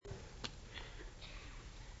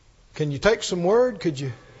Can you take some word? Could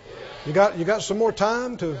you got some more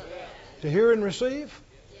time to hear and receive?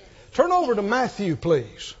 Turn over to Matthew,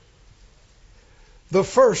 please. The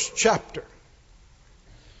first chapter.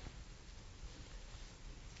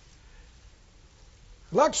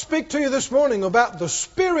 I'd like to speak to you this morning about the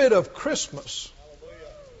spirit of Christmas.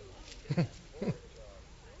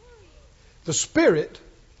 The spirit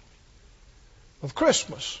of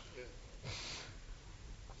Christmas.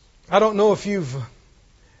 I don't know if you've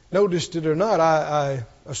noticed it or not. I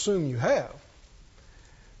assume you have.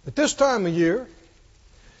 At this time of year,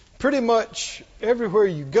 pretty much everywhere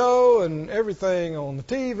you go and everything on the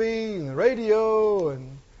TV and the radio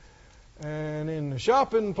and in the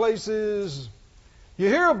shopping places, you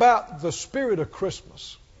hear about the spirit of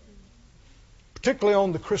Christmas, particularly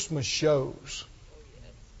on the Christmas shows,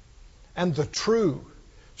 and the true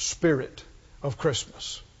spirit of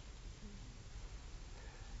Christmas.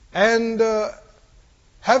 And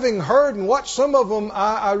having heard and watched some of them,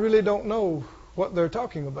 I really don't know what they're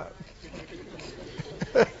talking about.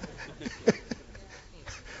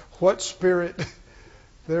 What spirit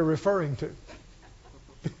they're referring to.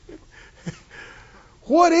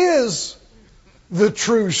 What is the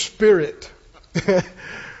true spirit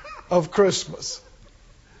of Christmas?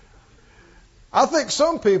 I think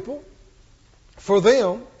some people, for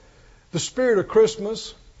them, the spirit of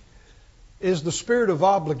Christmas is the spirit of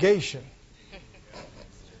obligation.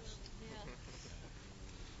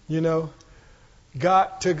 You know,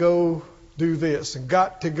 got to go do this and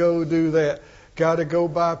got to go do that. Got to go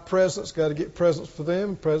buy presents, got to get presents for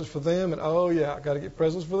them, and oh yeah, got to get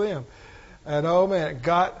presents for them. And oh man,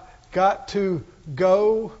 got to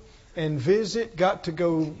go and visit, got to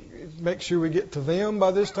go make sure we get to them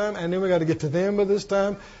by this time, and then we got to get to them by this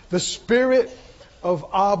time. The spirit of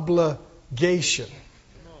obligation.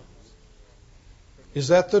 Is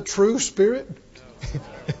that the true spirit?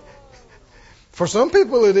 For some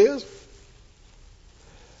people it is.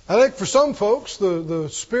 I think for some folks the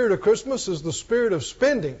spirit of Christmas is the spirit of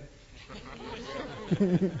spending.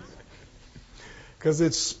 Because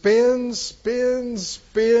it's spend, spend,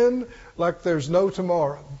 spend like there's no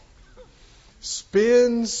tomorrow.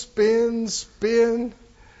 Spend, spend, spend.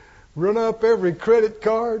 Run up every credit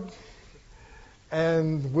card.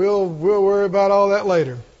 And we'll worry about all that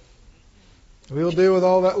later. We'll deal with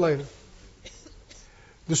all that later.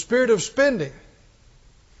 The spirit of spending.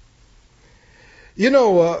 You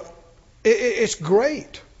know, it's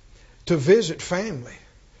great to visit family.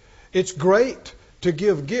 It's great to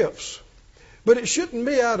give gifts. But it shouldn't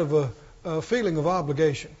be out of a feeling of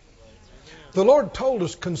obligation. The Lord told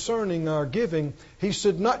us concerning our giving, He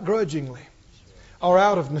said, not grudgingly or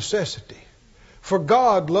out of necessity. For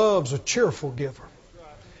God loves a cheerful giver.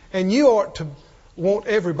 And you ought to want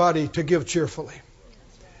everybody to give cheerfully.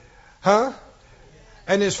 Huh?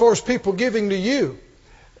 And as far as people giving to you,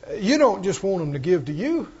 you don't just want them to give to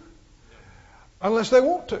you unless they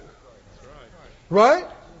want to. Right?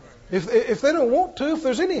 If they don't want to, if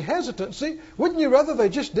there's any hesitancy, wouldn't you rather they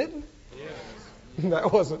just didn't?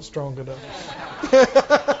 That wasn't strong enough.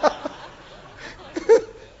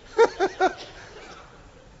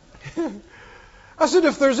 I said,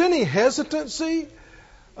 if there's any hesitancy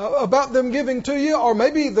about them giving to you, or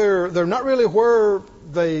maybe they're not really where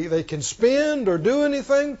they can spend or do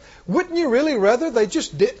anything, wouldn't you really rather they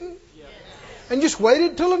just didn't? And just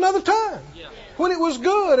waited till another time? When it was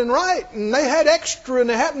good and right and they had extra and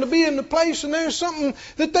they happened to be in the place and there's something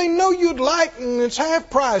that they know you'd like and it's half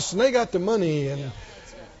price and they got the money. And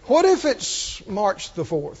what if it's March the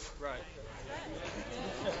 4th?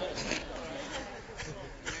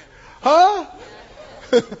 Huh?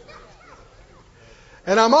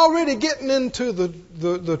 And I'm already getting into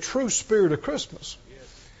the true spirit of Christmas.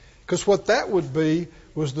 Because what that would be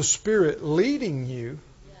was the Spirit leading you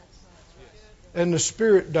and the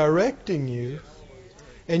Spirit directing you.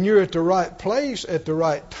 And you're at the right place at the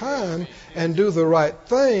right time and do the right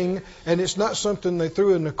thing. And it's not something they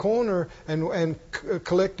threw in the corner and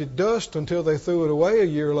collected dust until they threw it away a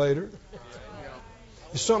year later.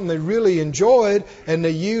 It's something they really enjoyed and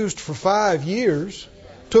they used for 5 years.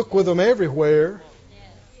 Took with them everywhere.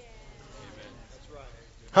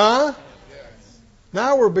 Huh?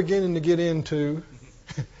 Now we're beginning to get into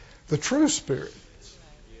the true spirit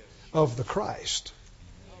of the Christ.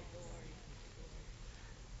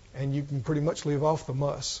 And you can pretty much leave off the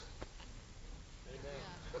muss.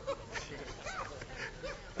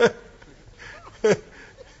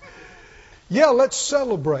 Yeah, let's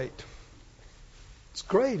celebrate. It's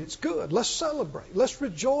great. It's good. Let's celebrate. Let's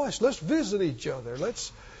rejoice. Let's visit each other.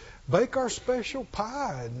 Let's bake our special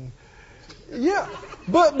pie. And,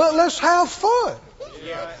 but let's have fun.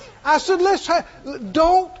 I said,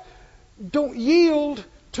 don't don't yield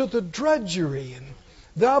to the drudgery and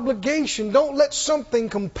the obligation. Don't let something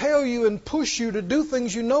compel you and push you to do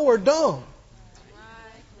things you know are dumb.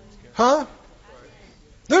 Huh?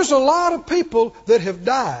 There's a lot of people that have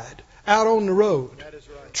died out on the road,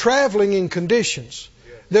 traveling in conditions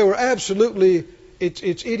that were absolutely,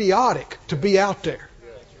 it's idiotic to be out there.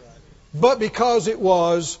 But because it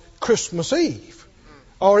was Christmas Eve,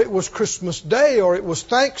 or it was Christmas Day, or it was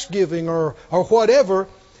Thanksgiving, or whatever,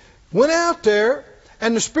 went out there,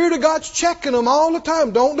 and the Spirit of God's checking them all the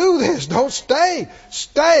time. Don't do this. Don't stay.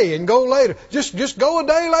 Stay and go later. Just go a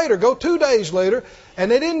day later. Go 2 days later. And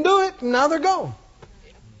they didn't do it, and now they're gone.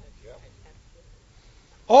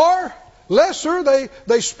 Or, lesser,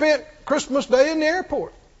 they spent Christmas Day in the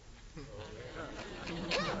airport.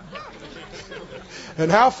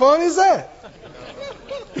 And how fun is that?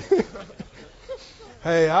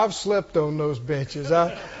 Hey, I've slept on those benches.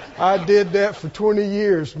 I did that for 20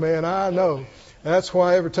 years, man. I know. That's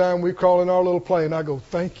why every time we crawl in our little plane, I go,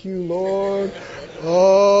 thank you, Lord.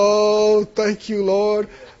 Oh, thank you, Lord.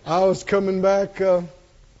 I was coming back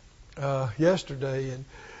yesterday,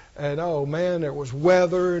 and oh, man, there was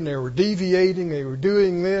weather, and they were deviating. They were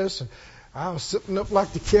doing this. And I was sitting up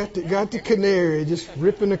like the cat that got the canary, just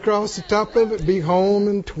ripping across the top of it. Be home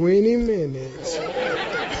in 20 minutes.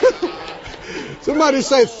 Somebody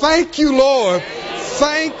say, thank you, Lord.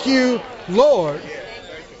 Thank you, Lord.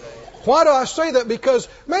 Why do I say that? Because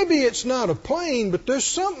maybe it's not a plane, but there's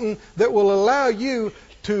something that will allow you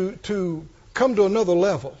to come to another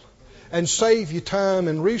level and save you time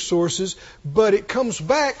and resources. But it comes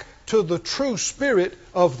back to the true spirit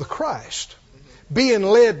of the Christ, being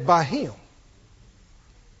led by Him.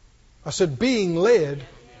 I said being led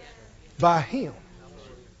by Him.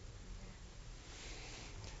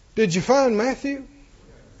 Did you find Matthew?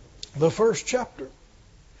 The first chapter?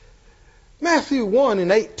 Matthew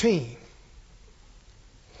 1:18.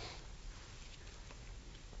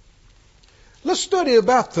 Let's study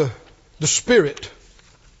about the Spirit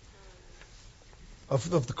of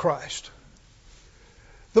the Christ.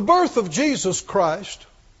 The birth of Jesus Christ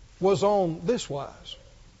was on this wise.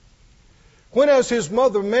 When as his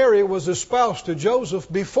mother Mary was espoused to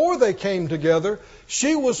Joseph, before they came together,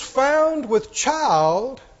 she was found with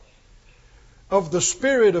child of the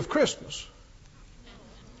Spirit of Christmas.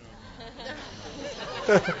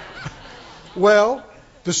 Well,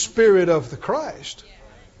 the Spirit of the Christ.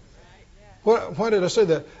 Why did I say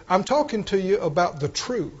that? I'm talking to you about the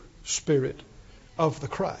true Spirit of the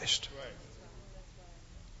Christ.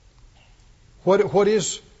 What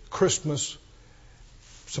is Christmas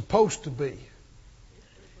supposed to be?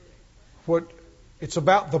 It's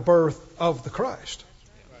about the birth of the Christ.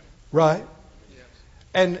 Right?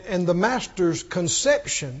 And the Master's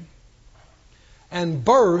conception and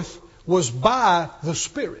birth was by the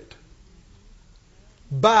Spirit.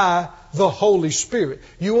 By the Holy Spirit.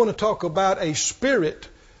 You want to talk about a spirit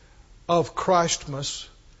of Christmas,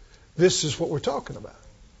 this is what we're talking about.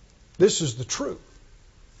 This is the truth.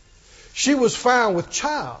 She was found with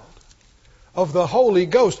child of the Holy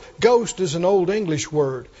Ghost. Ghost is an Old English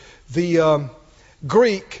word. The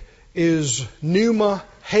Greek is pneuma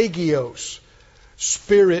hagios,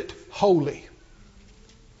 Spirit holy.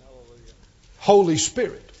 Holy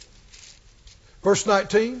Spirit. Verse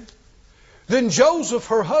 19. Then Joseph,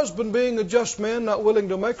 her husband, being a just man, not willing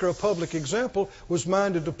to make her a public example, was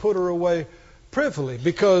minded to put her away privily.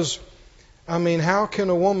 Because, how can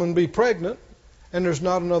a woman be pregnant and there's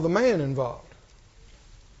not another man involved?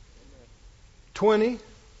 20.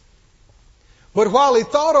 But while he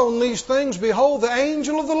thought on these things, behold, the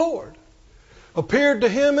angel of the Lord appeared to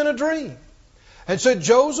him in a dream and said,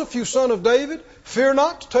 Joseph, you son of David, fear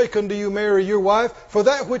not to take unto you Mary your wife, for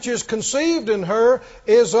that which is conceived in her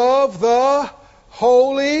is of the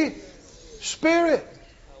Holy Spirit.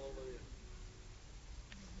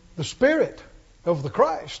 The Spirit of the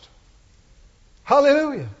Christ.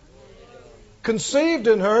 Hallelujah. Conceived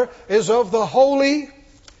in her is of the Holy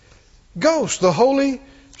Ghost, the Holy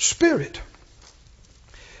Spirit.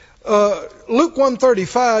 Luke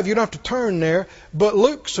 1:35, you don't have to turn there, but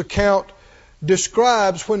Luke's account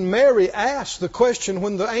describes when Mary asked the question,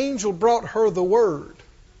 when the angel brought her the word.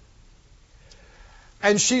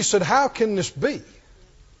 And she said, how can this be?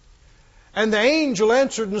 And the angel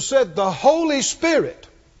answered and said, the Holy Spirit.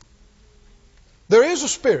 There is a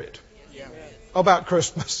spirit about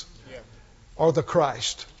Christmas or the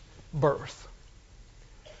Christ birth.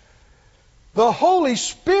 The Holy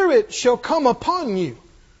Spirit shall come upon you,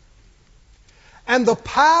 and the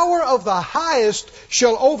power of the highest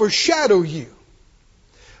shall overshadow you.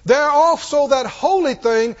 There also that holy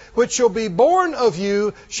thing which shall be born of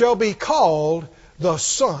you shall be called the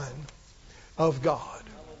Son of God.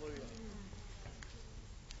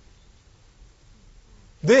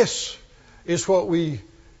 This is what we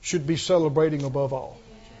should be celebrating above all.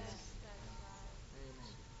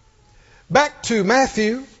 Back to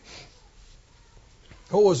Matthew.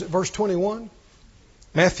 What was it? Verse 21?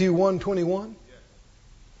 Matthew 1:21.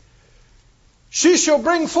 She shall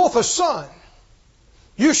bring forth a son.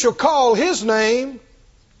 You shall call his name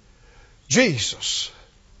Jesus.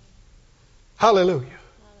 Hallelujah.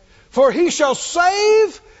 For he shall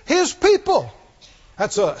save his people.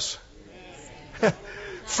 That's us.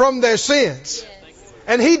 From their sins.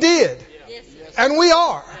 And he did. And we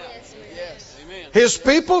are his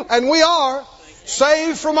people, and we are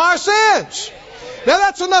saved from our sins. Now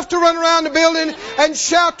that's enough to run around the building and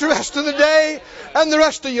shout the rest of the day and the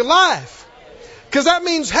rest of your life. Because that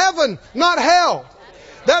means heaven, not hell.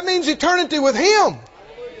 That means eternity with Him.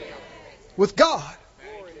 With God.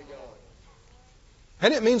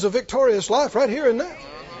 And it means a victorious life right here and now.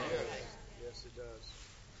 Yes,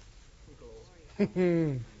 it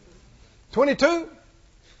does. 22.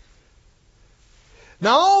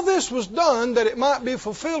 Now all this was done that it might be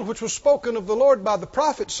fulfilled which was spoken of the Lord by the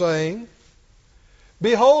prophet, saying,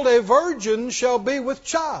 Behold, a virgin shall be with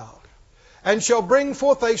child, and shall bring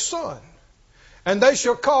forth a son, and they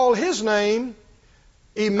shall call his name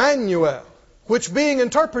Emmanuel, which being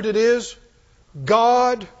interpreted is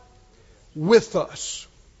God with us.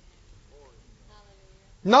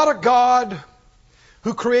 Not a God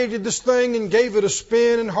who created this thing and gave it a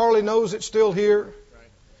spin and hardly knows it's still here.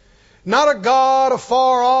 Not a God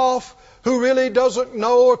afar off who really doesn't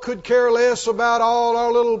know or could care less about all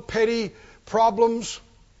our little petty problems.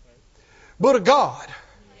 But a God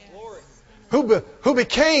who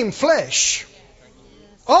became flesh.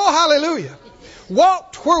 Oh, hallelujah.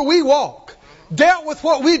 Walked where we walk. Dealt with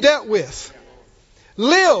what we dealt with.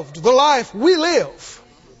 Lived the life we live.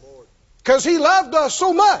 Because He loved us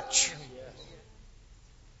so much.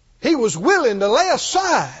 He was willing to lay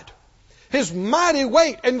aside His mighty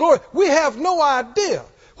weight and glory. We have no idea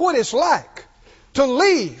what it's like to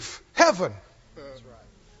leave heaven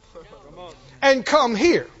and come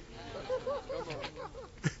here.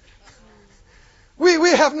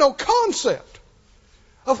 We have no concept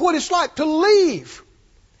of what it's like to leave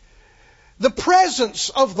the presence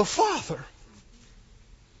of the Father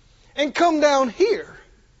and come down here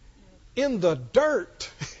in the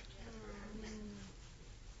dirt.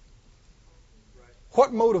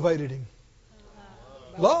 What motivated Him?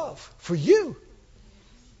 Love for you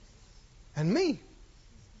and me.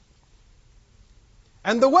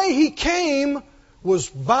 And the way He came was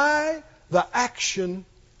by the action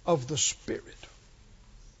of the Spirit.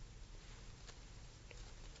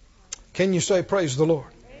 Can you say praise the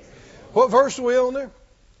Lord? What verse are we on there?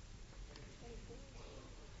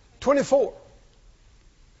 24.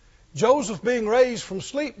 Joseph, being raised from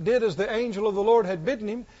sleep, did as the angel of the Lord had bidden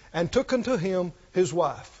him, and took unto him his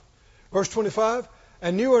wife. Verse 25.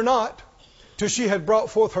 And knew her not, till she had brought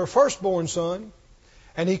forth her firstborn son,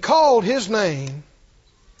 and he called his name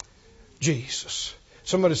Jesus.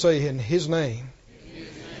 Somebody say, in His name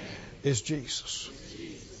is Jesus.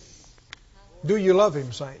 Do you love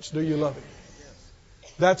Him, saints? Do you love Him?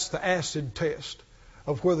 That's the acid test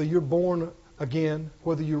of whether you're born again,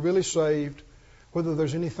 whether you're really saved, whether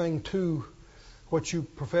there's anything to what you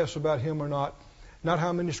profess about Him or not. Not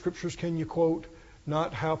how many scriptures can you quote,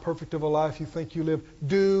 not how perfect of a life you think you live.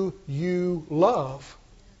 Do you love?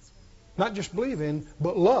 Not just believe in,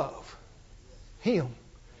 but love Him.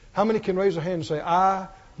 How many can raise a hand and say, I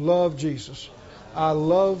love Jesus. I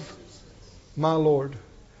love my Lord.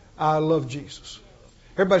 I love Jesus.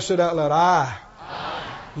 Everybody said out loud, I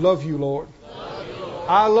love you, Lord.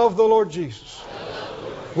 I love the Lord Jesus.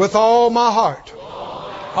 With all my heart,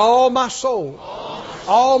 all my soul,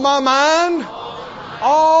 all my mind,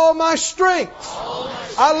 all my strength.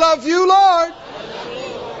 I love you, Lord.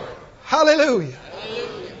 Hallelujah.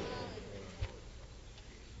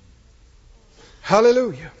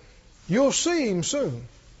 Hallelujah. You'll see Him soon.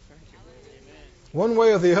 One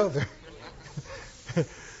way or the other.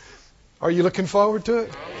 Are you looking forward to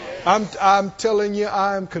it? I'm telling you,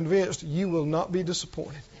 I am convinced you will not be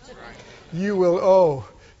disappointed. You will,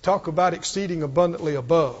 talk about exceeding abundantly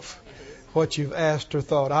above what you've asked or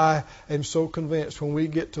thought. I am so convinced when we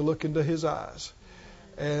get to look into His eyes.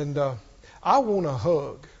 And I want a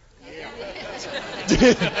hug.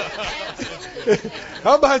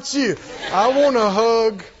 How about you? I want a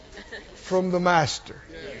hug from the Master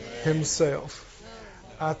Himself.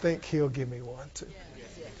 I think He'll give me one too.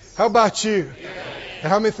 How about you?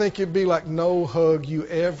 How many think it'd be like no hug you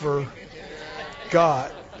ever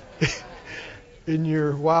got in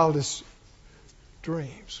your wildest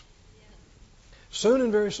dreams? Soon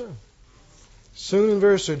and very soon. Soon and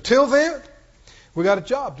very soon. Till then, we got a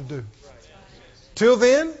job to do. Till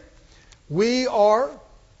then, we are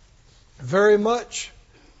very much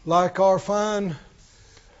like our fine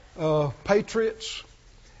patriots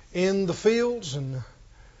in the fields in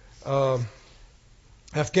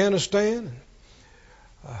Afghanistan,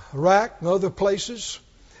 Iraq, and other places.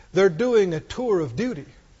 They're doing a tour of duty.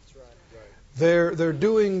 They're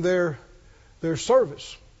doing their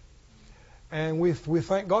service. And we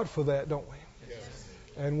thank God for that, don't we? Yes.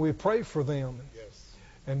 And we pray for them Yes.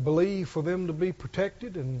 and believe for them to be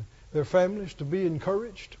protected and their families to be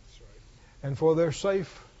encouraged That's right. and for their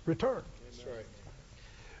safe return. That's right.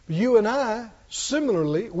 You and I,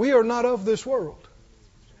 similarly, we are not of this world.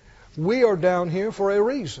 We are down here for a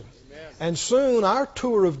reason. Amen. And soon our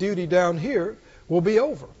tour of duty down here will be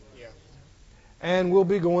over. Yeah. And we'll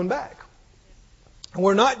be going back. And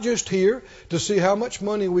we're not just here to see how much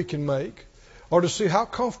money we can make or to see how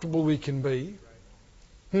comfortable we can be,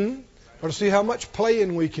 or to see how much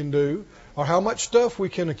playing we can do or how much stuff we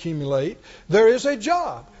can accumulate. There is a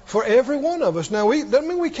job for every one of us. Now, doesn't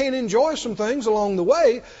mean we can't enjoy some things along the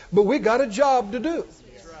way, but we got a job to do.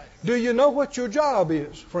 Do you know what your job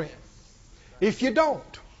is, friend? If you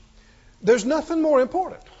don't, there's nothing more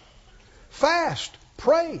important. Fast,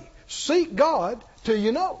 pray, seek God till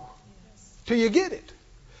you know, till you get it.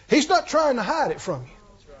 He's not trying to hide it from you.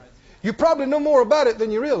 You probably know more about it than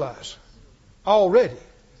you realize already.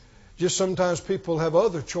 Just sometimes people have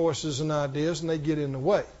other choices and ideas and they get in the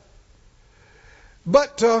way.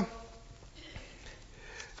 But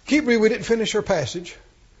keep reading. We didn't finish our passage.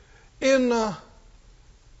 He knew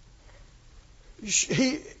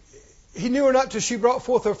her not till she brought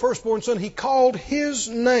forth her firstborn son. He called his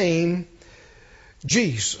name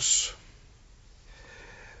Jesus.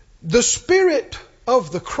 The Spirit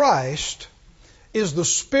of the Christ is the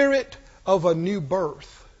spirit of a new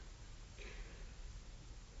birth.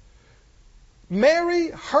 Mary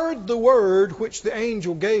heard the word which the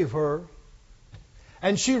angel gave her,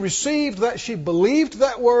 and she received that. She believed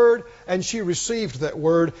that word, and she received that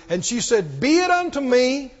word, and she said, "Be it unto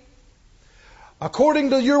me according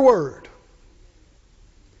to your word."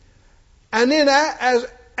 And then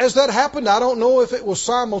as that happened, I don't know if it was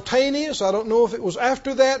simultaneous, I don't know if it was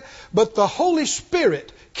after that, but the Holy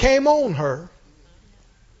Spirit came on her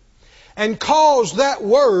and caused that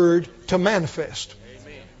word to manifest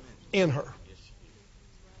in her.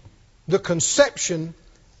 The conception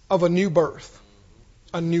of a new birth,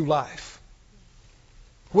 a new life.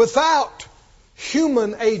 Without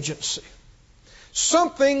human agency.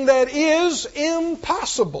 Something that is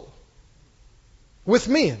impossible with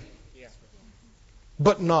men,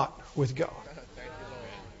 but not with God.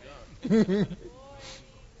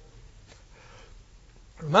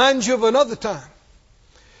 Reminds you of another time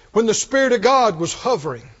when the Spirit of God was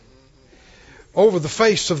hovering over the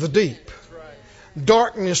face of the deep.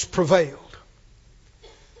 Darkness prevailed.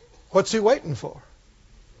 What's He waiting for?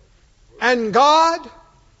 And God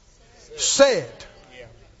said.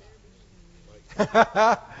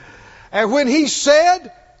 And when He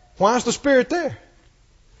said, why is the Spirit there?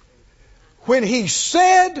 When He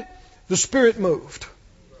said, the Spirit moved.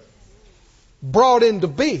 Brought into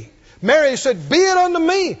being. Mary said, "Be it unto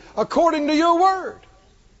me according to your word."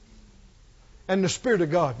 And the Spirit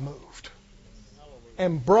of God moved.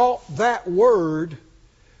 And brought that word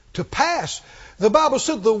to pass. The Bible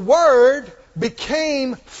said the Word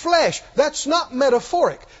became flesh. That's not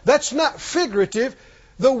metaphoric. That's not figurative.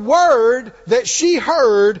 The Word that she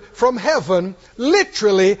heard from heaven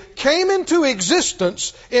literally came into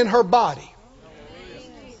existence in her body.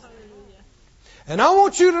 And I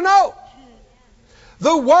want you to know,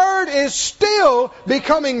 the Word is still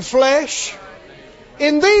becoming flesh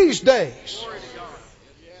in these days.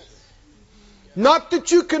 Not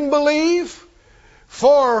that you can believe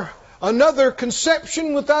for another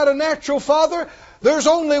conception without a natural father. There's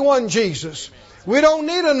only one Jesus. We don't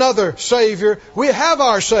need another Savior. We have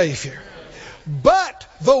our Savior. But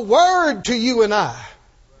the Word to you and I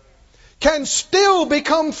can still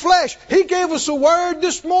become flesh. He gave us a word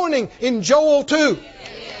this morning in Joel 2.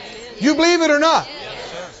 You believe it or not?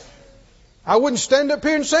 I wouldn't stand up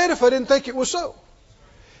here and say it if I didn't think it was so.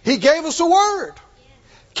 He gave us a word.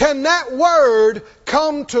 Can that word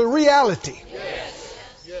come to reality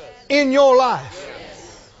in your life?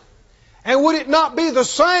 And would it not be the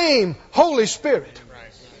same Holy Spirit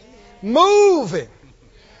moving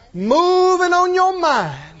on your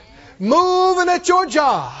mind, moving at your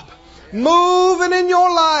job, moving in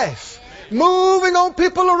your life, moving on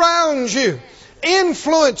people around you,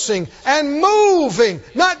 influencing and moving,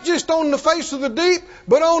 not just on the face of the deep,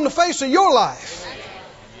 but on the face of your life?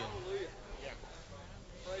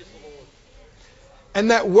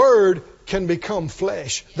 And that Word can become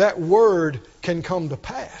flesh. That Word can come to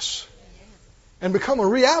pass and become a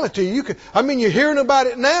reality. You're hearing about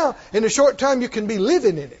it now. In a short time, you can be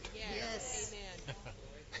living in it. Yes.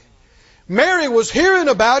 Mary was hearing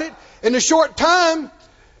about it. In a short time,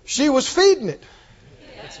 she was feeding it.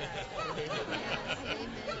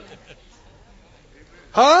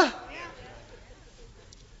 Huh?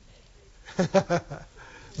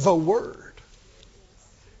 The Word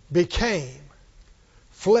became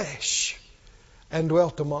flesh and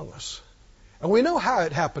dwelt among us. And we know how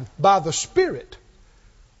it happened. By the Spirit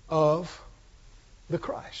of the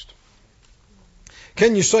Christ.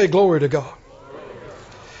 Can you say glory to God?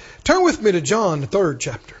 Turn with me to John, the 3rd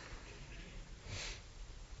chapter.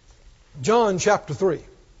 John chapter 3.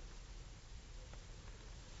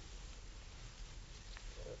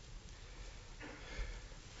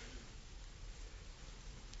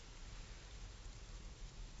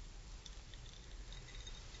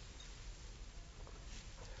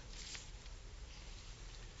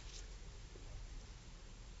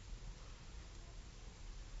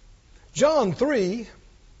 John 3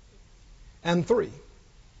 and 3.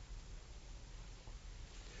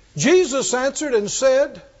 Jesus answered and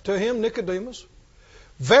said to him, Nicodemus,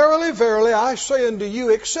 Verily, verily, I say unto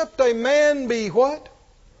you, except a man be what?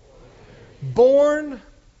 Born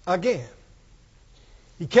again.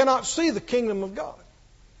 He cannot see the kingdom of God.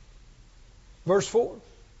 Verse 4.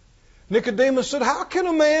 Nicodemus said, How can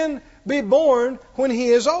a man be born when he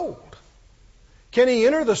is old? Can he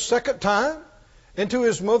enter the second time into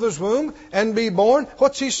his mother's womb and be born?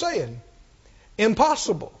 What's he saying?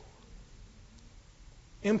 Impossible.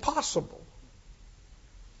 Impossible.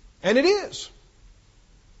 And it is.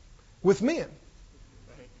 With men.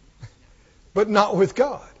 But not with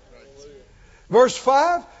God. Verse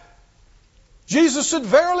 5. Jesus said,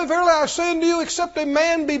 Verily, verily, I say unto you, except a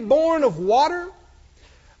man be born of water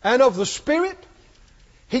and of the Spirit,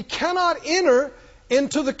 he cannot enter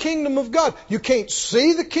into the kingdom of God. You can't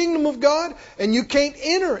see the kingdom of God, and you can't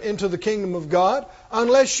enter into the kingdom of God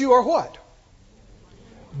unless you are what?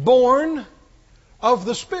 Born of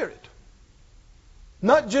the Spirit.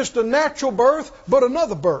 Not just a natural birth, but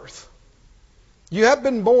another birth. You have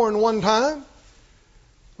been born one time.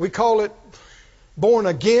 We call it born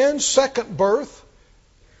again, second birth.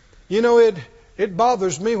 You know, it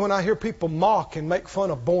bothers me when I hear people mock and make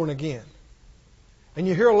fun of born again. And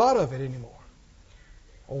you hear a lot of it anymore.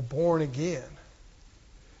 Oh, born again.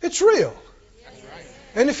 It's real.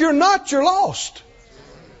 And if you're not, you're lost.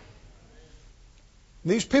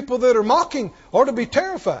 These people that are mocking ought to be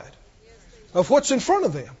terrified of what's in front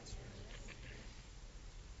of them.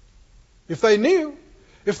 If they knew,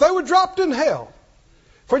 if they were dropped in hell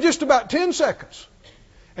for just about 10 seconds,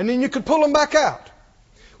 and then you could pull them back out,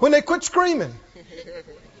 when they quit screaming,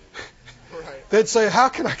 they'd say, how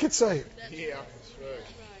can I get saved?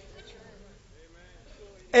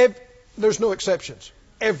 There's no exceptions.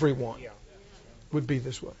 Everyone would be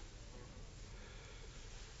this way.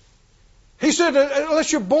 He said,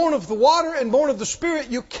 unless you're born of the water and born of the Spirit,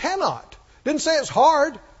 you cannot. Didn't say it's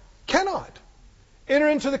hard. Cannot enter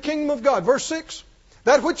into the kingdom of God. Verse 6.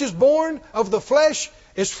 That which is born of the flesh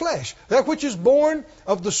is flesh. That which is born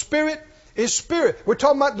of the Spirit is spirit. We're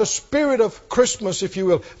talking about the spirit of Christmas, if you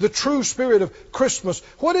will. The true spirit of Christmas.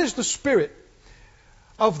 What is the spirit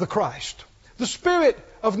of the Christ? The spirit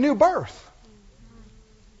of new birth.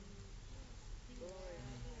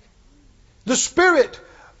 The spirit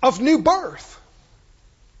of new birth.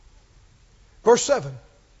 Verse 7.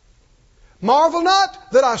 Marvel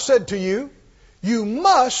not that I said to you, you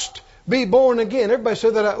must be born again. Everybody say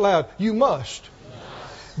that out loud. You must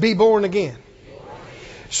be born again.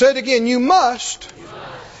 Say it again. You must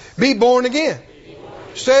be born again.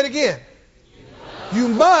 Say it again. You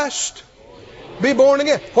must be born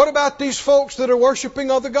again. What about these folks that are worshiping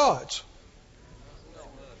other gods?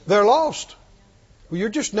 They're lost. Well, you're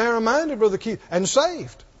just narrow-minded, Brother Keith, and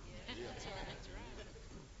saved.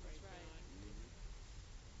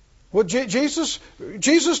 Well, Jesus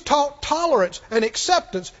taught tolerance and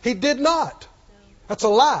acceptance. He did not. That's a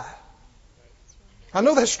lie. I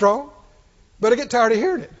know that's strong, but I get tired of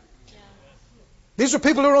hearing it. These are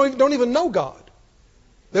people who don't even know God.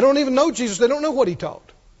 They don't even know Jesus. They don't know what He taught.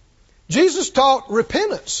 Jesus taught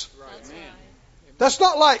repentance. That's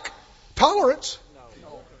not like tolerance.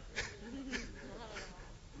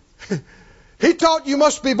 He taught you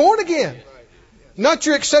must be born again. Not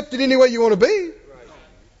you're accepted any way you want to be.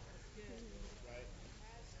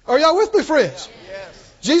 Are y'all with me, friends?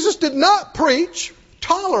 Yes. Jesus did not preach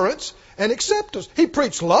tolerance and acceptance. He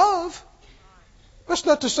preached love. That's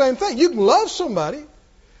not the same thing. You can love somebody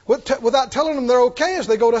without telling them they're okay as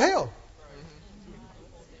they go to hell.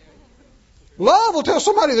 Love will tell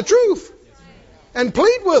somebody the truth and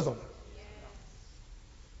plead with them.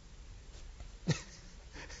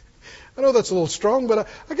 I know that's a little strong, but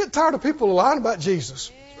I get tired of people lying about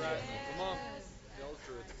Jesus.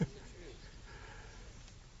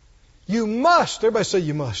 You must, everybody say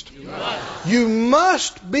you must. You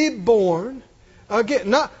must be born again.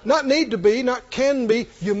 Not need to be, not can be,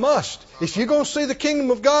 you must. If you're going to see the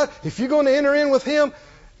kingdom of God, if you're going to enter in with Him,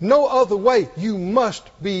 no other way. You must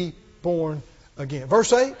be born again.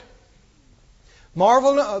 Verse 8.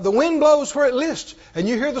 Marvel, the wind blows where it lists, and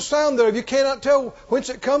you hear the sound thereof. You cannot tell whence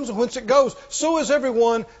it comes and whence it goes. So is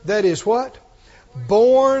everyone that is what?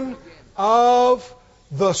 Born of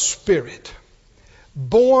the Spirit.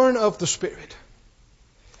 Born of the Spirit.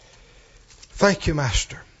 Thank you,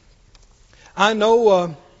 Master. I know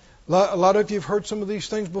a lot of you have heard some of these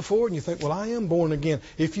things before, and you think, well, I am born again.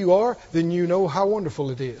 If you are, then you know how wonderful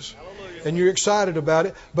it is. And you're excited about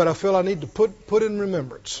it, but I feel I need to put in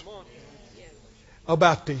remembrance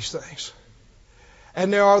about these things.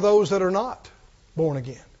 And there are those that are not born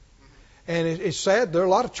again. And it's sad, there are a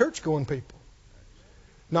lot of church-going people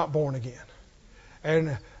not born again.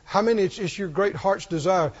 And how many, it's your great heart's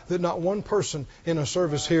desire that not one person in a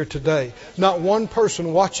service here today, not one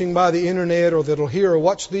person watching by the internet or that'll hear or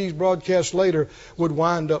watch these broadcasts later would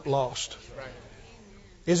wind up lost?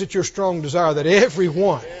 Is it your strong desire that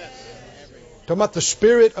everyone, talking about the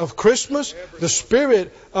spirit of Christmas, the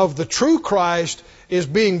spirit of the true Christ is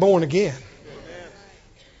being born again?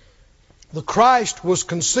 The Christ was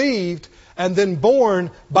conceived and then born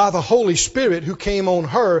by the Holy Spirit who came on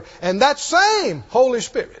her. And that same Holy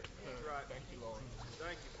Spirit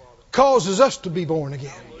causes us to be born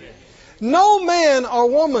again. No man or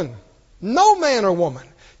woman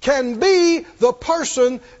can be the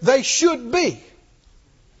person they should be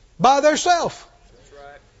by themselves.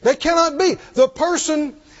 They cannot be the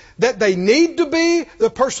person that they need to be, the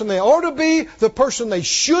person they ought to be, the person they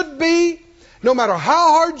should be. No matter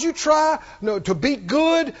how hard you try to be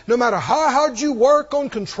good, no matter how hard you work on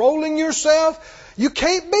controlling yourself, you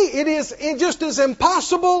can't be. It is just as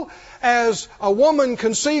impossible as a woman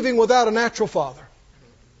conceiving without a natural father.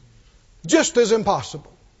 Just as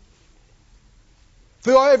impossible.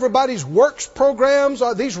 Through everybody's works programs,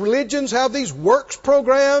 these religions have these works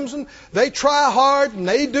programs, and they try hard, and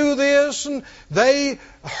they do this, and they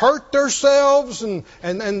hurt themselves, and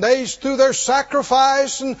they through their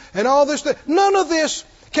sacrifice and all this. None of this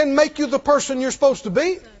can make you the person you're supposed to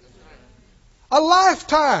be. A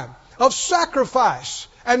lifetime of sacrifice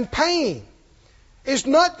and pain is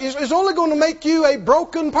only going to make you a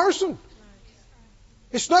broken person.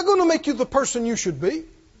 It's not going to make you the person you should be.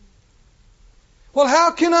 Well,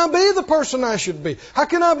 how can I be the person I should be? How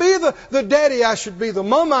can I be the daddy I should be, the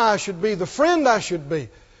mama I should be, the friend I should be,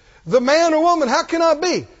 the man or woman? How can I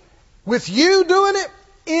be? With you doing it,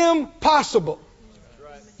 impossible.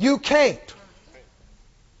 You can't.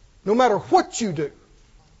 No matter what you do.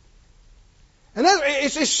 And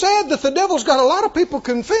it's sad that the devil's got a lot of people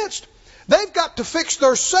convinced they've got to fix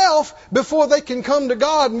their self before they can come to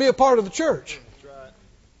God and be a part of the church.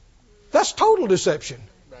 That's total deception.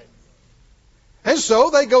 And so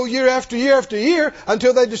they go year after year after year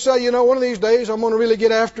until they just say, one of these days I'm going to really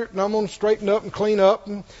get after it and I'm going to straighten up and clean up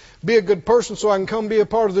and be a good person so I can come be a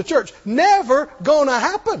part of the church. Never going to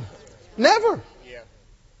happen. Never.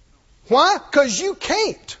 Why? Because you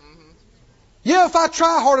can't. Yeah, if I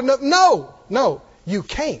try hard enough. No, you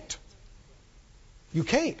can't. You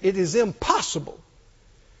can't. It is impossible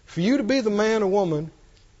for you to be the man or woman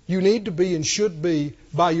you need to be and should be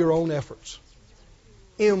by your own efforts.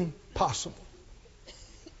 Impossible.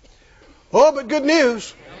 Oh, but good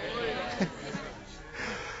news.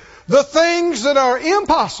 The things that are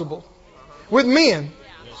impossible with men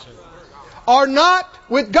are not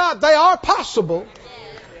with God. They are possible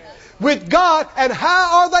with God. And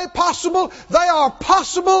how are they possible? They are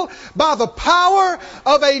possible by the power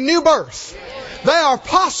of a new birth. They are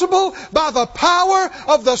possible by the power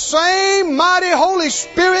of the same mighty Holy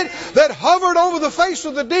Spirit that hovered over the face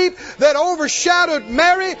of the deep, that overshadowed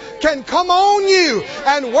Mary, can come on you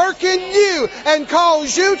and work in you and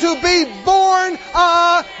cause you to be born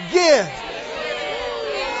again.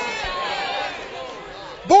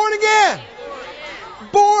 Born again.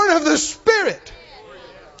 Born of the Spirit.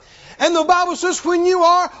 And the Bible says, when you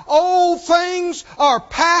are, old things are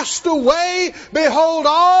passed away. Behold,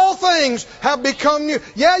 all things have become new.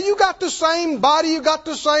 Yeah, you got the same body, you got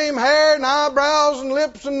the same hair and eyebrows and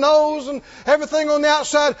lips and nose and everything on the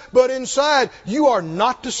outside. But inside, you are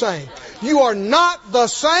not the same. You are not the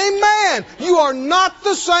same man. You are not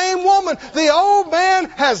the same woman. The old man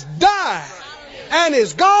has died and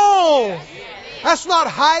is gone. That's not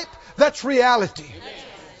hype. That's reality.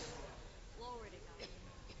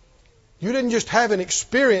 You didn't just have an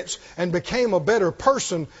experience and became a better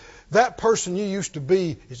person. That person you used to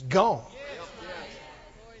be is gone.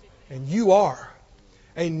 And you are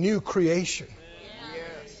a new creation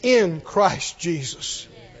in Christ Jesus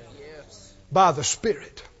by the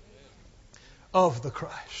Spirit of the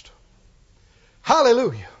Christ.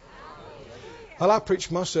 Hallelujah. Well, I preach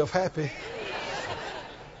myself happy.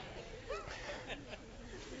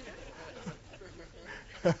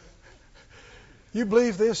 You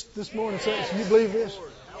believe this morning, saints? You believe this?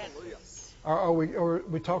 Are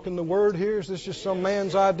we talking the Word here? Is this just some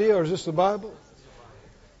man's idea, or is this the Bible?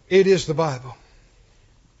 It is the Bible.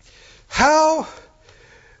 How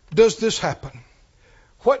does this happen?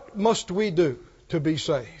 What must we do to be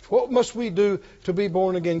saved? What must we do to be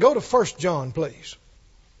born again? Go to 1 John, please.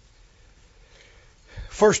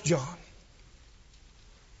 1 John.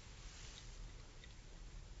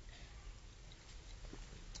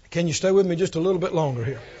 Can you stay with me just a little bit longer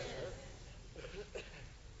here?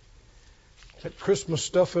 That Christmas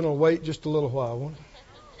stuffing will wait just a little while, won't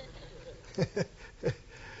it?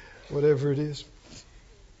 Whatever it is.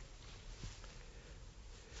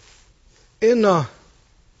 In 1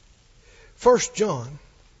 John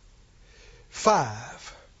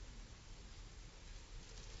 5,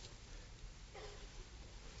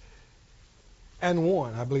 and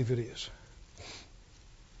 1, I believe it is.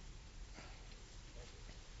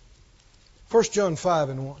 1 John 5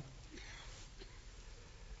 and 1.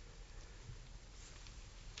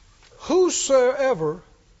 Whosoever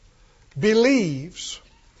believes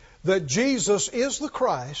that Jesus is the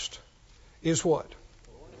Christ is what?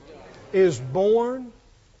 Is born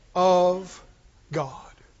of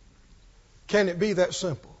God. Can it be that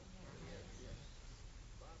simple?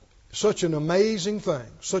 Such an amazing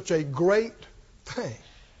thing. Such a great thing.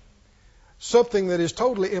 Something that is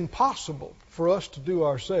totally impossible for us to do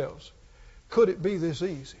ourselves. Could it be this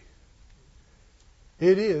easy?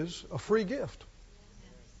 It is a free gift.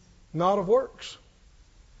 Not of works,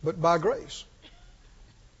 but by grace.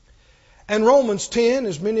 And Romans 10,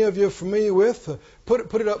 as many of you are familiar with,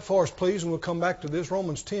 put it up for us, please, and we'll come back to this.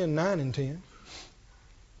 Romans 10, 9 and 10.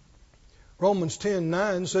 Romans 10,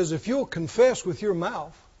 9 says, if you'll confess with your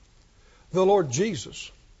mouth the Lord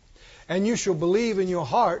Jesus, and you shall believe in your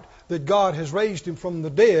heart that God has raised him from the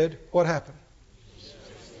dead, what happened?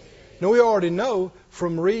 Now, we already know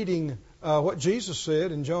from reading what Jesus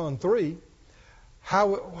said in John 3,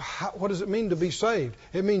 what does it mean to be saved?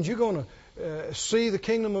 It means you're going to see the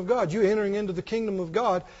kingdom of God. You're entering into the kingdom of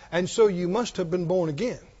God, and so you must have been born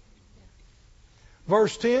again.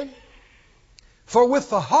 Verse 10, for with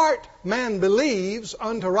the heart man believes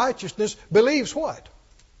unto righteousness. Believes what?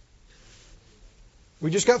 We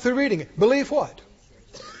just got through reading it. Believe what?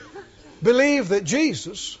 Believe that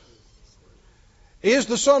Jesus is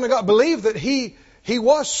the Son of God. Believe that He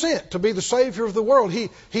was sent to be the Savior of the world.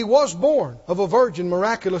 He was born of a virgin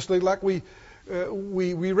miraculously, like we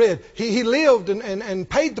read. He lived and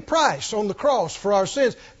paid the price on the cross for our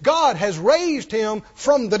sins. God has raised Him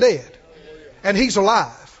from the dead. And He's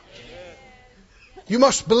alive. You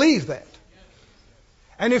must believe that.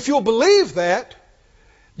 And if you'll believe that,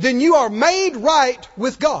 then you are made right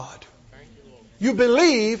with God. You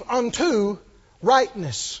believe unto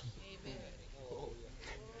rightness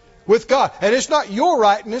with God. And it's not your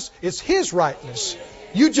rightness, it's His rightness.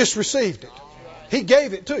 You just received it. He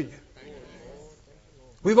gave it to you.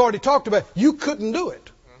 We've already talked about it. You couldn't do it.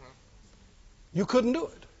 You couldn't do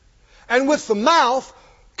it. And with the mouth,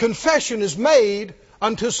 confession is made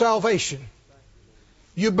unto salvation.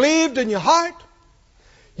 You believed in your heart.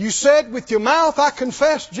 You said with your mouth, I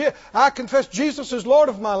confess Jesus is Lord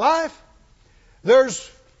of my life. There's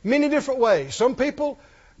many different ways. Some people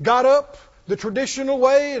got up the traditional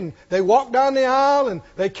way and they walked down the aisle and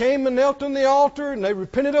they came and knelt on the altar and they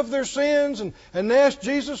repented of their sins and they asked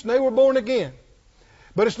Jesus and they were born again.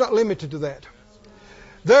 But it's not limited to that.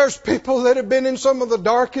 There's people that have been in some of the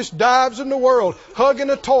darkest dives in the world, hugging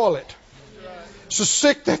a toilet. So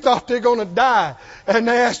sick they thought they were going to die. And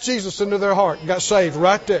they asked Jesus into their heart and got saved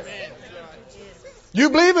right there. You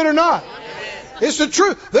believe it or not? It's the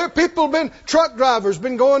truth. There are people, truck drivers,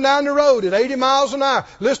 been going down the road at 80 miles an hour,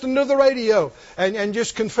 listening to the radio, and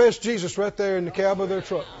just confess Jesus right there in the cab of their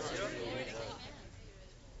truck.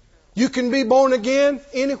 You can be born again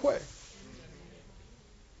anywhere.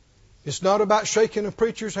 It's not about shaking a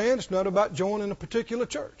preacher's hand. It's not about joining a particular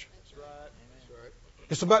church.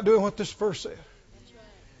 It's about doing what this verse said.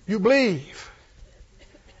 You believe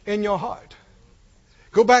in your heart.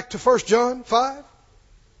 Go back to 1 John 5.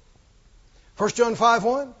 1 John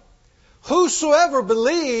 5:1. Whosoever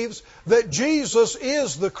believes that Jesus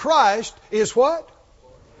is the Christ is what?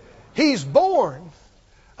 He's born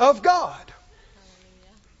of God.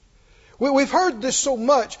 We've heard this so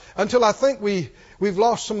much until I think we've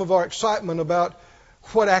lost some of our excitement about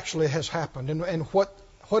what actually has happened and what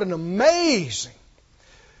an amazing,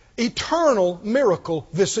 eternal miracle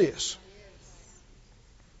this is.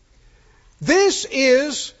 This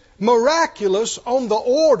is miraculous on the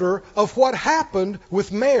order of what happened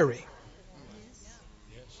with Mary.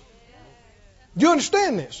 Do you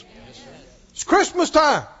understand this? It's Christmas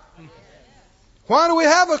time. Why do we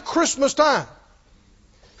have a Christmas time?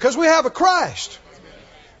 Because we have a Christ.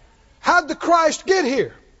 How'd the Christ get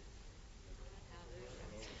here?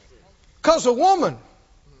 Because a woman,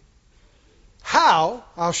 a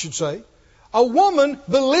woman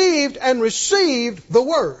believed and received the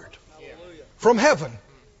Word from heaven.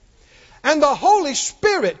 And the Holy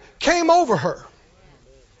Spirit came over her.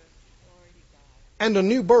 And a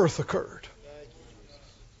new birth occurred.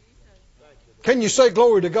 Can you say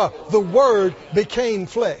glory to God? The Word became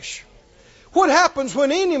flesh. What happens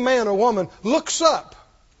when any man or woman looks up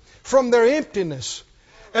from their emptiness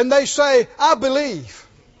and they say, I believe.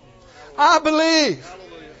 I believe.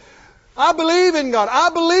 I believe in God. I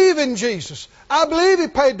believe in Jesus. I believe He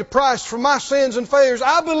paid the price for my sins and failures.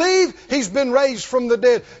 I believe He's been raised from the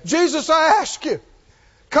dead. Jesus, I ask you,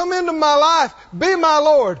 come into my life. Be my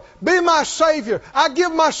Lord. Be my Savior. I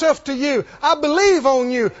give myself to you. I believe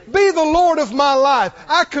on you. Be the Lord of my life.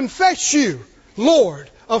 I confess you, Lord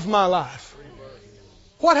of my life.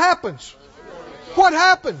 What happens? What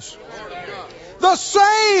happens? The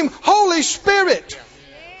same Holy Spirit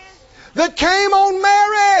that came on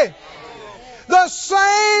Mary, the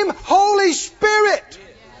same Holy Spirit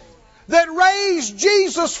that raised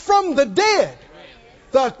Jesus from the dead,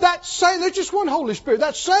 there's just one Holy Spirit.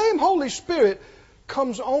 That same Holy Spirit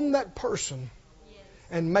comes on that person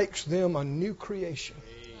and makes them a new creation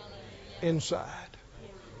inside.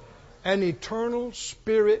 An eternal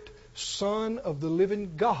Spirit, Son of the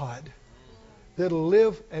living God, that'll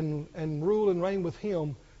live and rule and reign with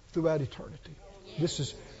Him throughout eternity. This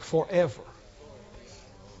is forever.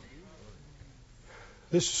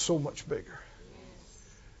 This is so much bigger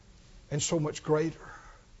and so much greater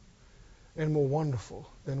and more wonderful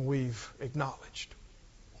than we've acknowledged.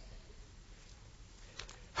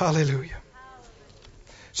 Hallelujah.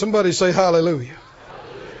 Somebody say hallelujah.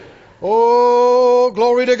 Oh,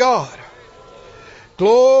 glory to God.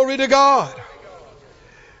 Glory to God.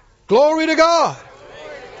 Glory to God.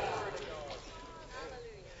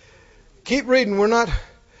 Keep reading. We're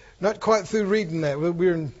not quite through reading that.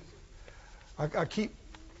 I keep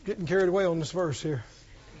getting carried away on this verse here.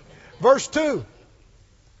 Verse 2.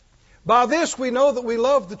 By this we know that we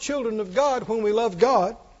love the children of God when we love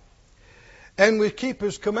God and we keep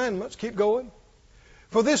His commandments. Keep going.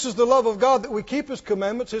 For this is the love of God, that we keep His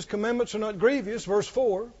commandments. His commandments are not grievous. Verse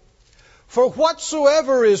 4. For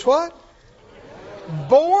whatsoever is what?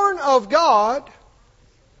 Born of God.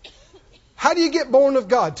 How do you get born of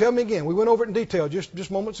God? Tell me again. We went over it in detail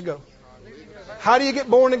just moments ago. How do you get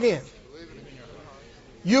born again?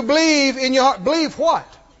 You believe in your heart. Believe what?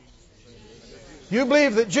 You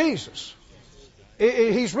believe that Jesus,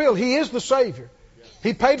 He's real. He is the Savior.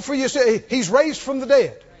 He paid for your sin. He's raised from the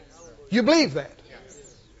dead. You believe that.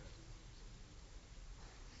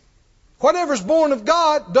 Whatever's born of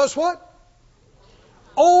God does what?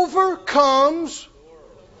 Overcomes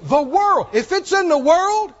the world. If it's in the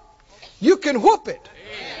world, you can whoop it.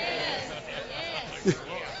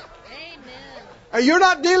 You're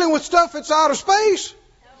not dealing with stuff that's out of space.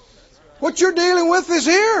 What you're dealing with is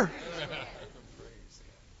here.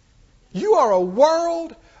 You are a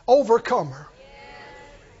world overcomer.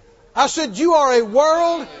 I said you are a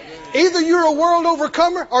world. Either you're a world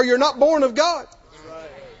overcomer or you're not born of God.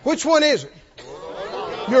 Which one is it?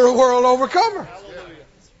 You're a world overcomer.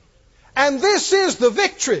 And this is the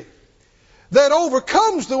victory that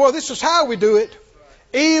overcomes the world. This is how we do it.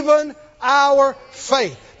 Even our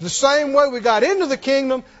faith. The same way we got into the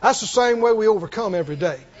kingdom, that's the same way we overcome every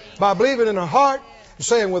day. By believing in our heart and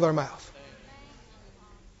saying with our mouth.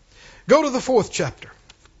 Go to the 4th chapter.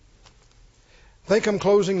 I think I'm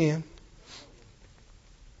closing in.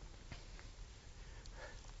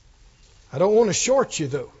 I don't want to short you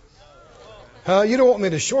though. You don't want me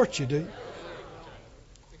to short you, do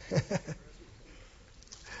you?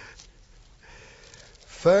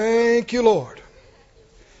 Thank you, Lord.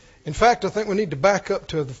 In fact, I think we need to back up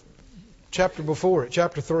to the chapter before it,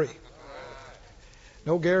 chapter 3.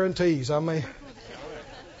 No guarantees. I may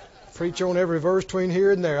preach on every verse between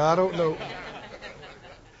here and there. I don't know.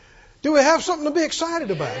 Do we have something to be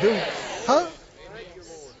excited about? Do we? Huh?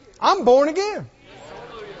 I'm born again.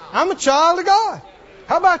 I'm a child of God.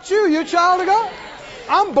 How about you? You're a child of God?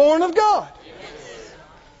 I'm born of God.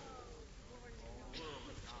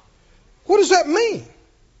 What does that mean?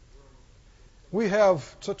 We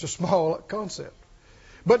have such a small concept.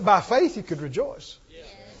 But by faith you could rejoice,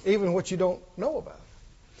 even what you don't know about.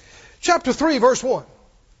 Chapter 3, verse 1.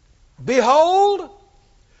 Behold,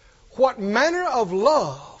 what manner of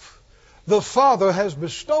love the Father has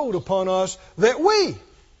bestowed upon us, that we,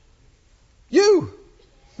 you,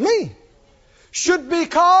 me, should be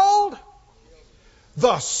called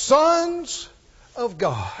the sons of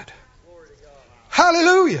God.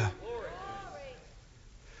 Hallelujah.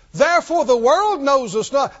 Therefore the world knows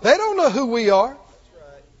us not. They don't know who we are,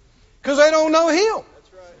 because they don't know Him.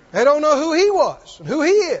 They don't know who He was and who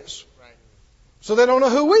He is. So they don't know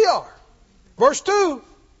who we are. Verse 2.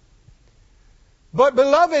 But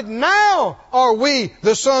beloved, now are we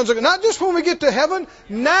the sons of God. Not just when we get to heaven.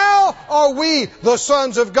 Now are we the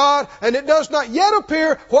sons of God. And it does not yet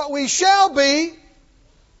appear what we shall be.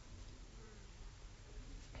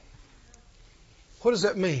 What does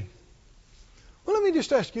that mean? Well, let me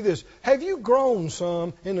just ask you this. Have you grown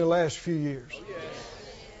some in the last few years?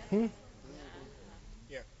 Hmm?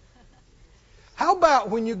 How about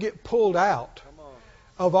when you get pulled out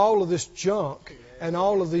of all of this junk and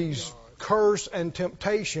all of these curse and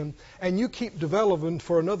temptation, and you keep developing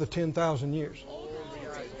for another 10,000 years?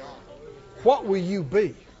 What will you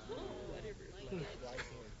be?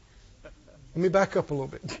 Let me back up a little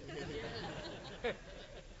bit.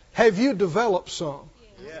 Have you developed some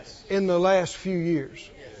in the last few years?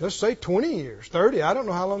 Let's say 20 years, 30. I don't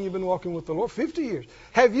know how long you've been walking with the Lord. 50 years.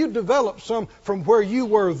 Have you developed some from where you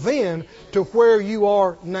were then to where you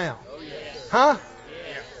are now? Huh?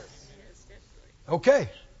 Okay.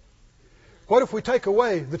 What if we take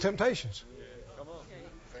away the temptations?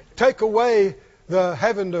 Take away the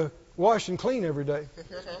having to wash and clean every day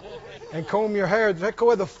and comb your hair. Take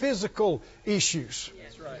away the physical issues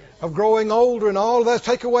of growing older and all of that.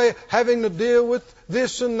 Take away having to deal with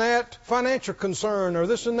this and that financial concern or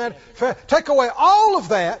this and that. Take away all of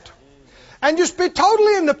that and just be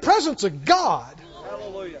totally in the presence of God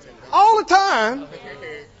all the time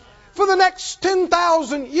for the next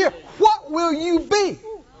 10,000 years. What will you be?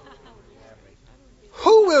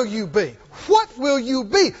 Who will you be? What will you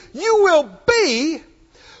be? You will be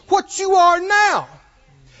what you are now,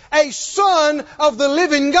 a son of the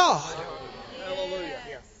living God.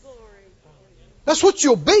 That's what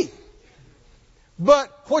you'll be. But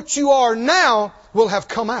what you are now will have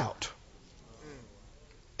come out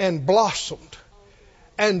and blossomed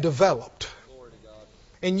and developed.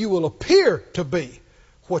 And you will appear to be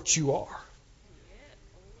what you are.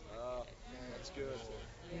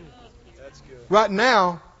 Right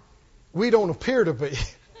now, we don't appear to be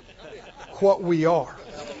what we are.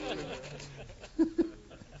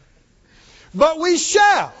 But we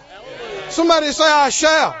shall. Somebody say, I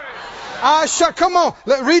shall. I shall. Come on.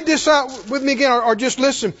 Read this out with me again or just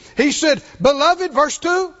listen. He said, beloved, verse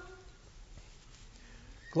 2.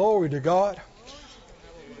 Glory to God.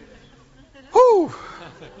 Whew.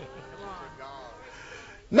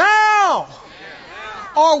 Now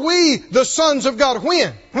are we the sons of God.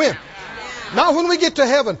 When? When? Not when we get to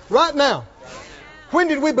heaven. Right now. When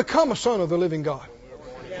did we become a son of the living God?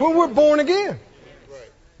 When we're born again.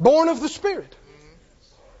 Born of the Spirit.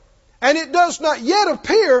 And it does not yet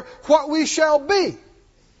appear what we shall be.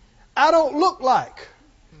 I don't look like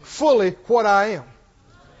fully what I am.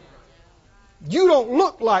 You don't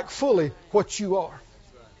look like fully what you are.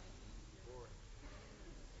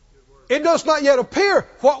 It does not yet appear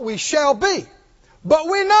what we shall be. But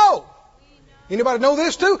we know. Anybody know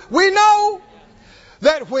this too? We know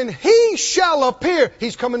that when He shall appear,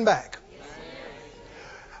 He's coming back.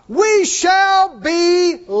 We shall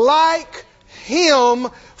be like Him,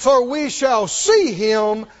 for we shall see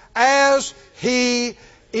Him as He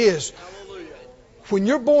is. When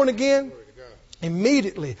you're born again,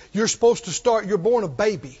 immediately you're supposed to start, you're born a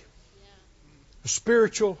baby, a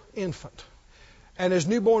spiritual infant. And as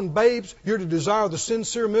newborn babes, you're to desire the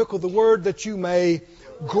sincere milk of the Word that you may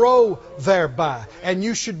grow thereby. And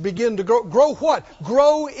you should begin to grow. Grow what?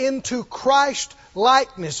 Grow into Christ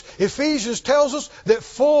likeness. Ephesians tells us that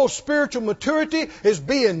full spiritual maturity is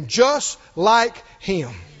being just like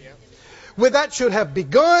Him. With that should have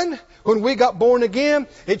begun when we got born again.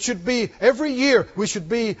 It should be every year we should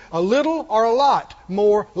be a little or a lot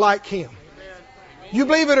more like Him. You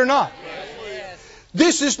believe it or not?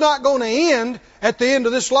 This is not going to end at the end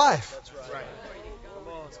of this life.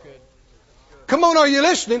 Come on, are you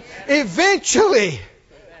listening? Eventually.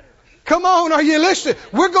 Come on, are you listening?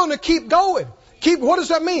 We're going to keep going. What does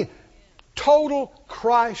that mean? Total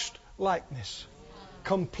Christ likeness.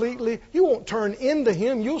 Completely. You won't turn into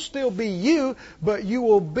Him. You'll still be you, but you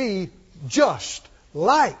will be just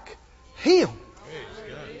like Him.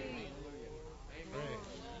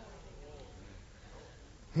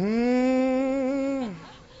 And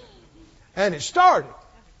it started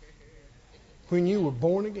when you were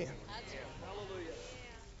born again.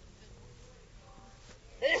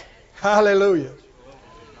 Hallelujah.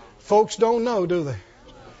 Folks don't know, do they?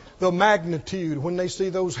 The magnitude when they see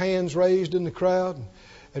those hands raised in the crowd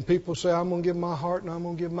and people say, I'm going to give my heart and I'm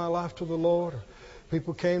going to give my life to the Lord. Or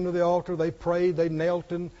people came to the altar, they prayed, they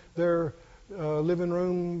knelt in their living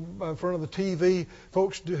room in front of the TV.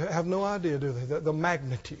 Folks have no idea, do they? The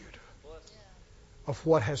magnitude of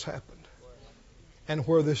what has happened and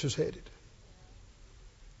where this is headed.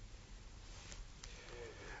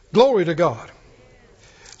 Glory to God.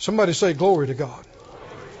 Somebody say glory to God.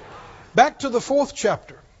 Back to the 4th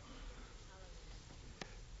chapter.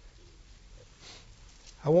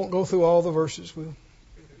 I won't go through all the verses.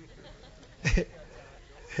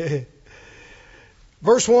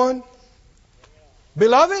 Verse 1.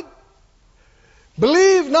 Beloved,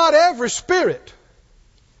 believe not every spirit.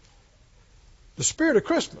 The spirit of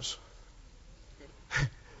Christmas.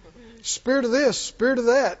 Spirit of this, spirit of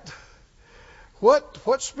that.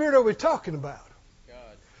 What spirit are we talking about?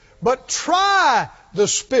 But try the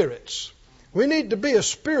spirits. We need to be a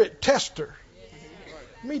spirit tester.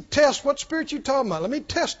 Let me test what spirit you talking about. Let me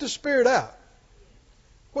test the spirit out.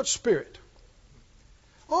 What spirit?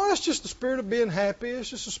 Oh, that's just the spirit of being happy.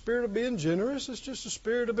 It's just the spirit of being generous. It's just the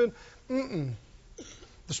spirit of being...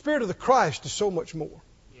 The spirit of the Christ is so much more.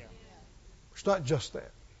 It's not just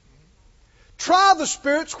that. Try the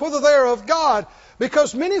spirits whether they are of God,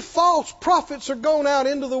 because many false prophets are going out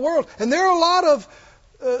into the world, and there are a lot of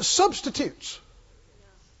substitutes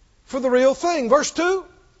for the real thing. Verse 2.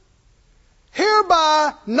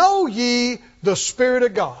 Hereby know ye the Spirit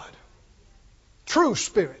of God. True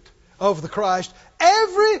Spirit of the Christ.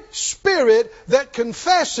 Every spirit that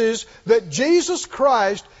confesses that Jesus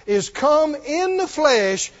Christ is come in the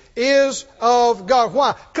flesh is of God.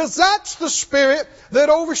 Why? Because that's the Spirit that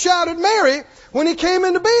overshadowed Mary when He came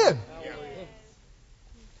into being.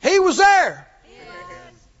 He was there.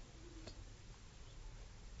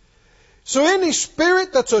 So any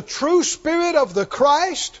spirit that's a true spirit of the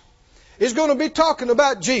Christ is going to be talking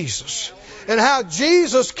about Jesus and how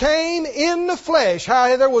Jesus came in the flesh,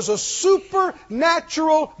 how there was a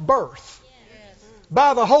supernatural birth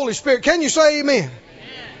by the Holy Spirit. Can you say amen?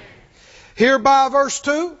 Hereby, verse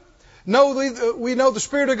 2, we know the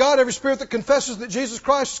Spirit of God. Every spirit that confesses that Jesus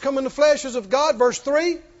Christ has come in the flesh is of God. Verse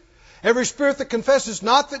 3, every spirit that confesses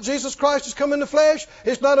not that Jesus Christ has come in the flesh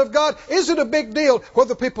is not of God. Is it a big deal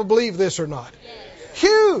whether people believe this or not?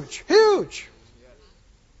 Huge, huge.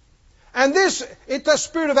 And it's the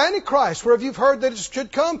spirit of Antichrist, where if you've heard that it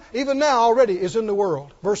should come, even now already is in the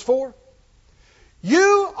world. Verse 4.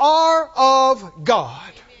 You are of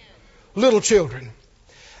God, little children,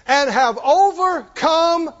 and have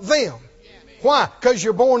overcome them. Why? Because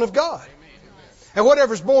you're born of God. And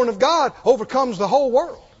whatever's born of God overcomes the whole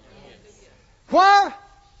world. Why?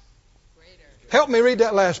 Help me read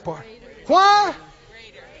that last part. Why?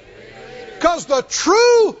 Because the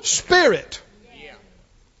true spirit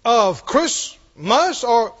of Christmas,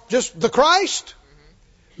 or just the Christ,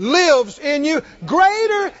 lives in you.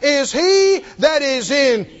 Greater is He that is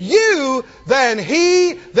in you than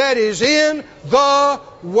he that is in the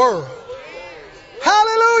world.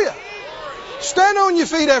 Hallelujah. Stand on your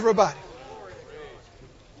feet, everybody.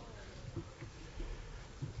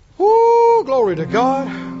 Woo, glory to God.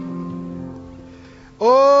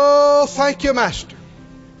 Oh, thank you, Master.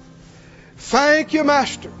 Thank you,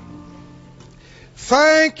 Master.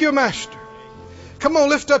 Thank you, Master. Come on,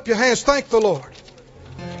 lift up your hands. Thank the Lord.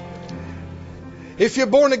 If you're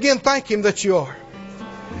born again, thank Him that you are.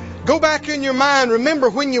 Go back in your mind. Remember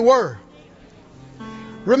when you were.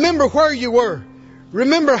 Remember where you were.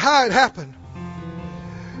 Remember how it happened.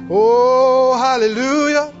 Oh,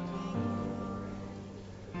 hallelujah.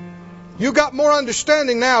 You got more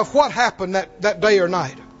understanding now of what happened that day or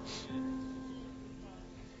night.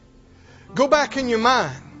 Go back in your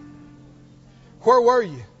mind. Where were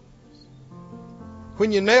you?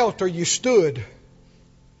 When you knelt or you stood.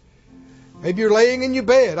 Maybe you're laying in your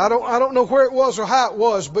bed. I don't know where it was or how it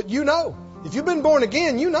was, but you know. If you've been born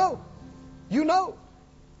again, you know. You know.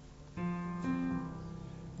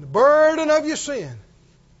 The burden of your sin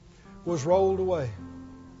was rolled away.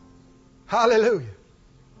 Hallelujah.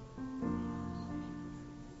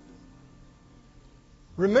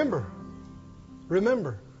 Remember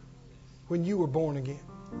when you were born again.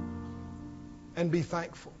 And be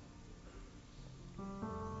thankful.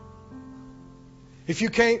 If you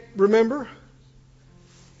can't remember,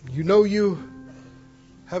 you know you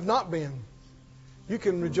have not been. You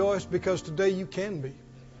can rejoice because today you can be.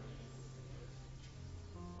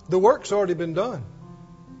 The work's already been done.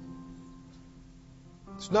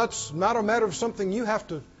 It's not a matter of something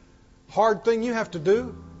hard thing you have to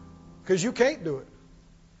do, because you can't do it.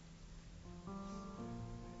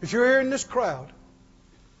 If you're here in this crowd,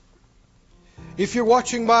 if you're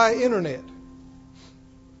watching by internet,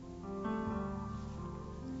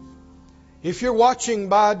 if you're watching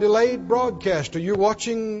by delayed broadcast, or you're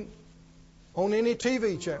watching on any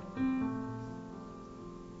TV channel,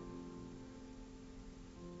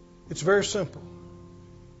 it's very simple.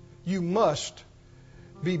 You must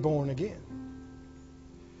be born again.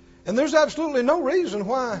 And there's absolutely no reason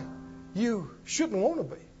why you shouldn't want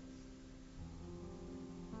to be.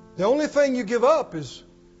 The only thing you give up is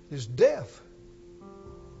death,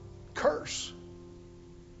 curse,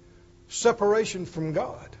 separation from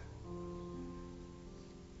God.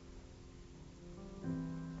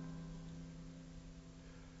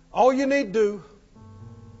 All you need to do,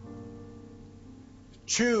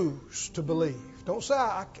 choose to believe. Don't say,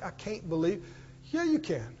 I can't believe. Yeah, you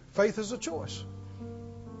can. Faith is a choice.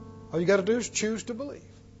 All you got to do is choose to believe.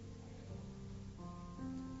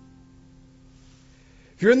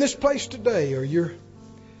 If you're in this place today, or you're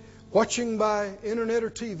watching by internet or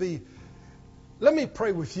TV, let me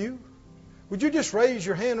pray with you. Would you just raise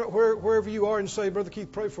your hand wherever you are and say, Brother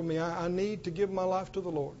Keith, pray for me. I need to give my life to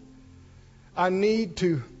the Lord. I need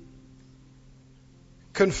to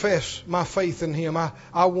confess my faith in Him.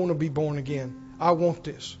 I want to be born again. I want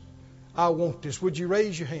this. I want this. Would you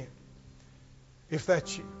raise your hand if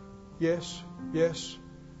that's you? Yes, yes,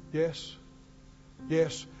 yes,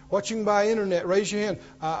 yes. Watching by internet, raise your hand.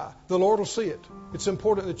 The Lord will see it. It's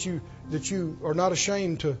important that you are not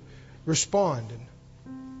ashamed to respond. And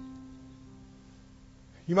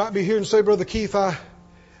you might be here and say, Brother Keith, I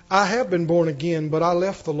have been born again, but I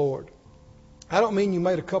left the Lord. I don't mean you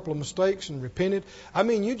made a couple of mistakes and repented. I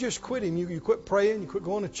mean you just quit Him. You quit praying. You quit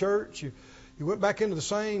going to church. You went back into the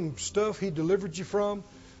same stuff He delivered you from.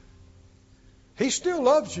 He still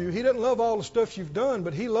loves you. He doesn't love all the stuff you've done,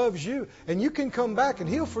 but He loves you. And you can come back and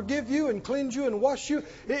He'll forgive you and cleanse you and wash you.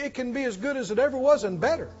 It can be as good as it ever was and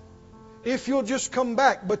better if you'll just come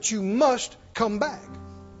back. But you must come back.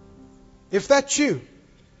 If that's you,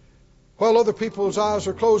 while other people's eyes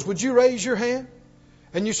are closed, would you raise your hand?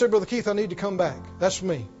 And you say, Brother Keith, I need to come back. That's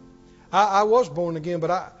me. I was born again,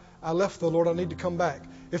 but I left the Lord. I need to come back.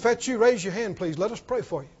 If that's you, raise your hand, please. Let us pray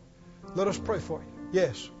for you. Let us pray for you.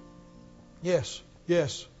 Yes. Yes.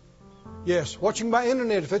 Yes. Yes. Watching by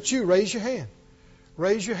internet, if that's you, raise your hand.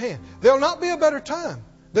 Raise your hand. There'll not be a better time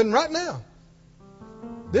than right now.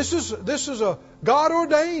 This is a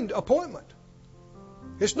God-ordained appointment.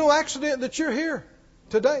 It's no accident that you're here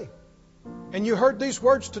today. And you heard these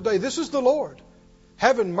words today. This is the Lord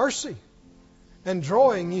having mercy and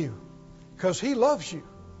drawing you because He loves you.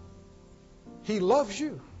 He loves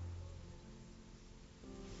you.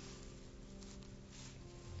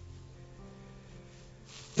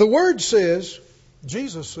 The Word says,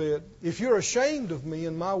 Jesus said, if you're ashamed of me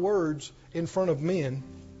and my words in front of men,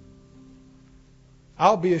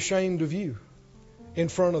 I'll be ashamed of you in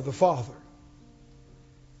front of the Father.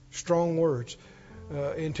 Strong words.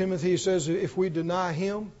 In Timothy, he says, if we deny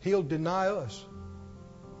Him, He'll deny us.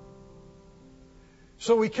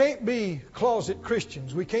 So we can't be closet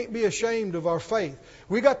Christians. We can't be ashamed of our faith.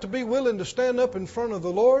 We got to be willing to stand up in front of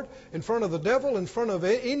the Lord, in front of the devil, in front of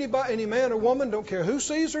anybody, any man or woman, don't care who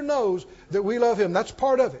sees or knows, that we love Him. That's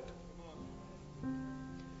part of it.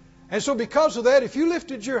 And so because of that, if you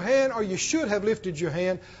lifted your hand, or you should have lifted your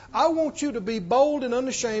hand, I want you to be bold and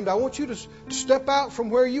unashamed. I want you to step out from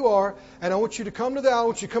where you are, and I want you to come to the aisle. I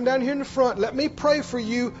want you to come down here in the front. Let me pray for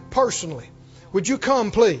you personally. Would you come,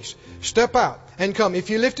 please? Step out and come. If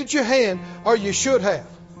you lifted your hand, or you should have.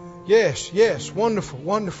 Yes, yes. Wonderful,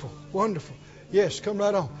 wonderful, wonderful. Yes, come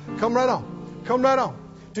right on. Come right on. Come right on.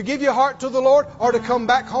 To give your heart to the Lord, or to come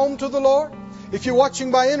back home to the Lord. If you're watching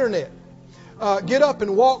by internet, get up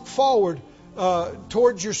and walk forward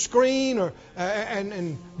towards your screen,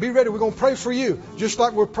 and be ready. We're going to pray for you, just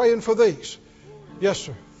like we're praying for these. Yes,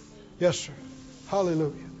 sir. Yes, sir.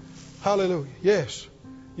 Hallelujah. Hallelujah. Yes.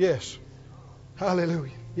 Yes.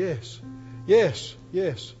 Hallelujah. Yes. Yes.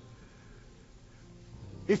 Yes.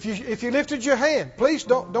 If you lifted your hand, please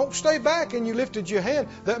don't stay back and you lifted your hand.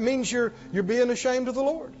 That means you're being ashamed of the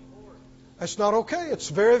Lord. That's not okay. It's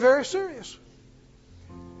very, very serious.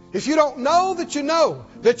 If you don't know that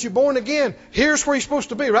you're born again, here's where you're supposed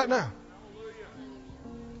to be right now.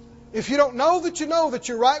 If you don't know that you know that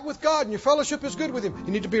you're right with God and your fellowship is good with Him,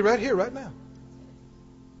 you need to be right here, right now.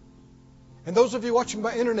 And those of you watching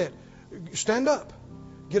by internet, stand up.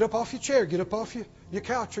 Get up off your chair. Get up off your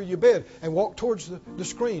couch or your bed and walk towards the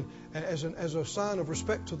screen as a sign of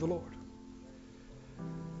respect to the Lord.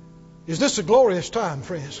 Is this a glorious time,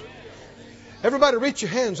 friends? Everybody reach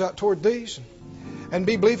your hands out toward these and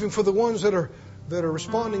be believing for the ones that are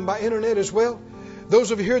responding by internet as well.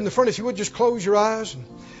 Those of you here in the front, if you would just close your eyes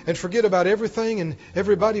and forget about everything and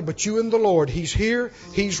everybody but you and the Lord. He's here.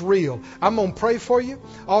 He's real. I'm going to pray for you.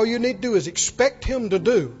 All you need to do is expect Him to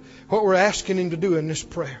do what we're asking Him to do in this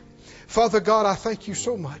prayer. Father God, I thank you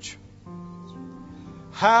so much.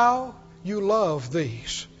 How you love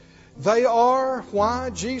these. They are why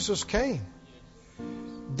Jesus came.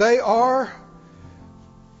 They are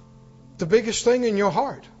the biggest thing in your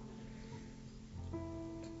heart.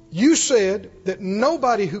 You said that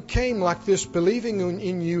nobody who came like this, believing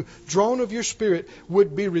in you, drawn of your Spirit,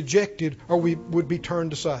 would be rejected or would be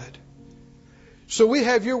turned aside. So we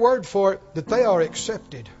have your word for it, that they are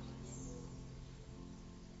accepted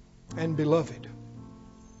and beloved.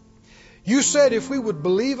 You said if we would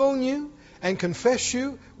believe on you and confess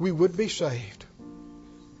you, we would be saved.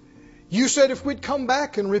 You said if we'd come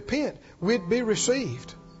back and repent, we'd be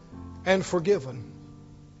received and forgiven.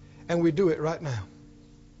 And we do it right now.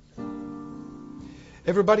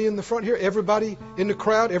 Everybody in the front here, everybody in the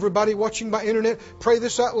crowd, everybody watching by internet, pray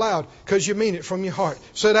this out loud because you mean it from your heart.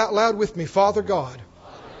 Say it out loud with me. Father God,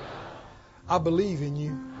 I believe in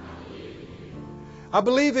you. I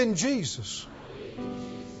believe in Jesus,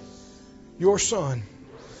 your Son,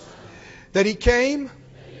 that He came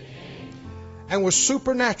and was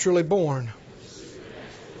supernaturally born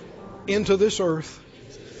into this earth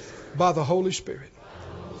by the Holy Spirit.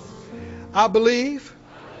 I believe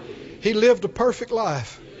He lived a perfect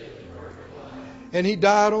life and He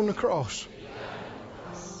died on the cross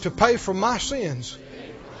to pay for my sins,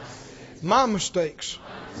 my mistakes,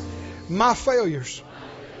 my failures.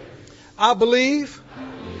 I believe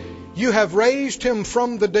you have raised Him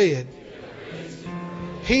from the dead.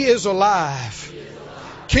 He is alive,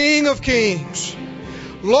 King of kings,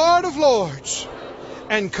 Lord of lords,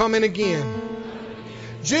 and coming again.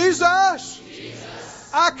 Jesus,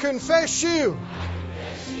 I confess you,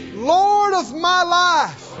 Lord of my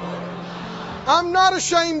life. I'm not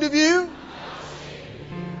ashamed of you.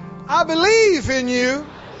 I believe in you.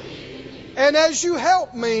 And as you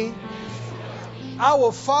help me, I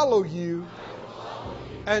will follow you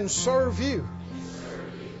and serve you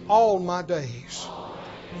all my days.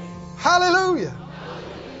 Hallelujah.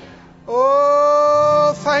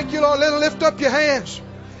 Oh, thank you, Lord. Lift up your hands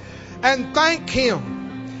and thank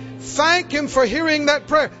Him. Thank Him for hearing that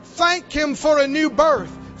prayer. Thank Him for a new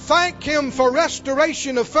birth. Thank Him for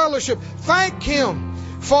restoration of fellowship. Thank Him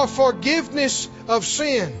for forgiveness of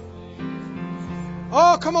sin.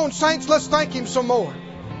 Oh, come on, saints, let's thank Him some more.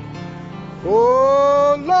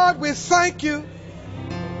 Oh, Lord, we thank you.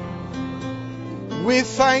 We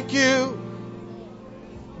thank you.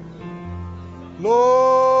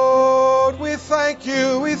 Lord, we thank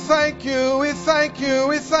you. We thank you. We thank you.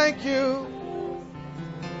 We thank you.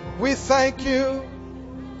 We thank you.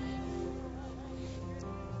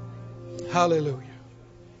 Hallelujah.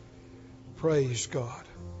 Praise God.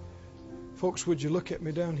 Folks, would you look at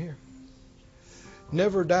me down here?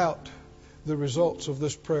 Never doubt the results of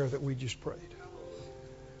this prayer that we just prayed.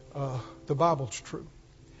 The Bible's true.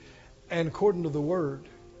 And according to the Word,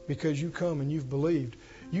 because you come and you've believed,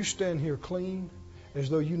 you stand here clean as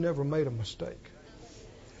though you never made a mistake.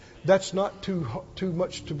 That's not too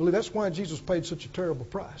much to believe. That's why Jesus paid such a terrible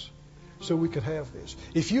price, so we could have this.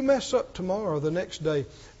 If you mess up tomorrow or the next day,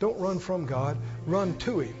 don't run from God. Run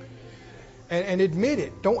to Him. And admit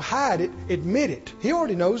it. Don't hide it. Admit it. He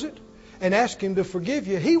already knows it. And ask Him to forgive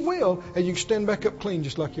you. He will. And you can stand back up clean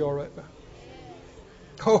just like you are right now.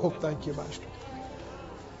 Oh, thank you, Master.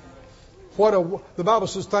 The Bible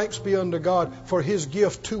says, thanks be unto God for His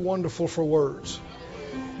gift too wonderful for words.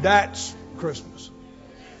 That's Christmas.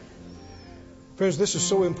 Friends, this is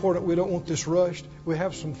so important. We don't want this rushed. We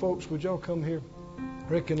have some folks. Would y'all come here?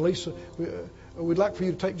 Rick and Lisa, we'd like for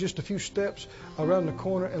you to take just a few steps around the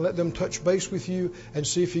corner and let them touch base with you and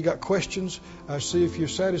see if you got questions, see if you're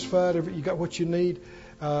satisfied, if you got what you need.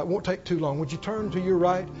 It won't take too long. Would you turn to your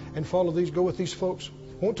right and follow these, go with these folks?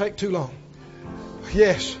 Won't take too long.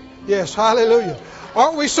 Yes, yes, hallelujah.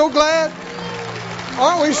 Aren't we so glad?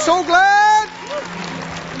 Aren't we so glad?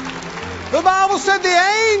 The Bible said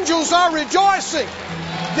the angels are rejoicing.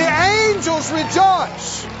 The angels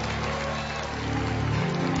rejoice.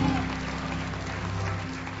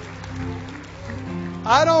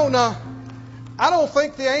 I don't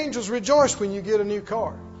think the angels rejoice when you get a new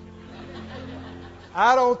car.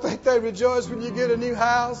 I don't think they rejoice when you get a new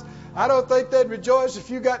house. I don't think they'd rejoice if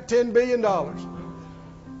you got $10 billion.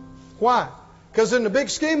 Why? Because in the big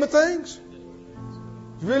scheme of things,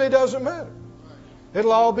 it really doesn't matter.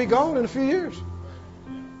 It'll all be gone in a few years.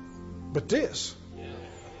 But this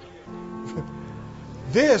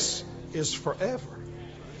is forever.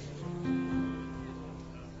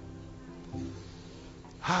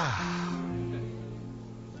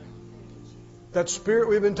 That Spirit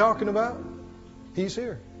we've been talking about, He's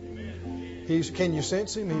here. Can you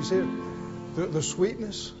sense Him? He's here. The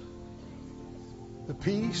sweetness, the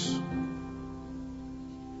peace,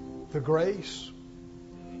 the grace.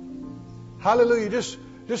 Hallelujah.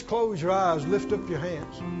 Just close your eyes, lift up your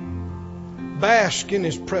hands. Bask in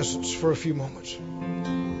His presence for a few moments.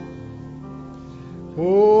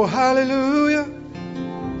 Oh, hallelujah.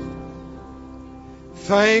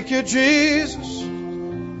 Thank you, Jesus.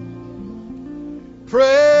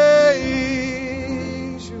 Praise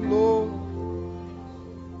you, Lord.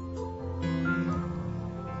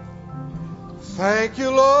 Thank you,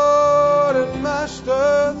 Lord and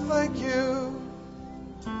Master. Thank you.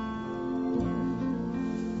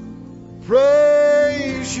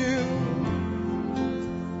 Praise you.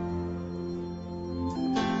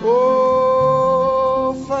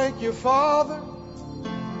 Oh, thank you, Father,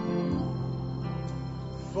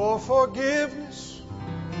 for forgiveness,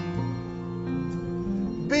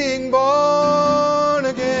 being born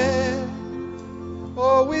again.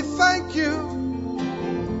 Oh, we thank you.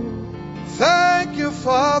 Thank you,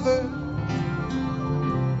 Father.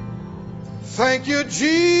 Thank you,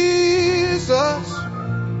 Jesus,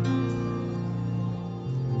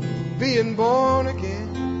 being born again.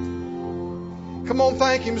 Come on,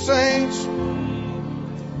 thank Him, saints.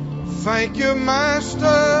 Thank you,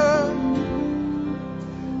 Master.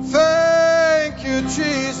 Thank you,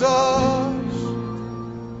 Jesus,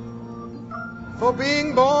 for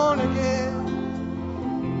being born again.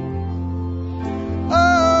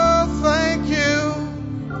 Oh, thank you,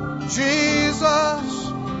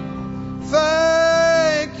 Jesus.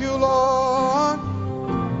 Thank you, Lord,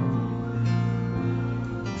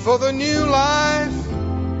 for the new life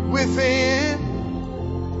within.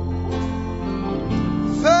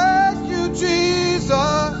 Thank you, Jesus.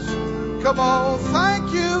 Come on,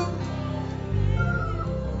 thank you.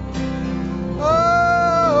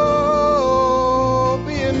 Oh,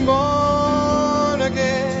 being born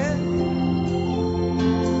again.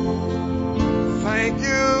 Thank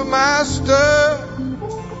you, Master.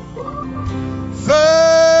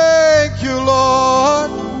 Thank you,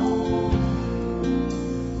 Lord,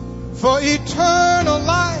 for eternal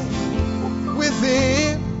life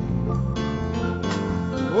within.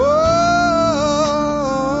 Oh,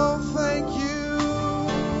 thank you.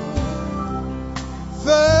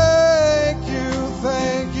 Thank you,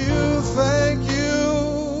 thank you, thank you.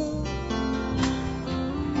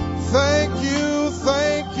 Thank you,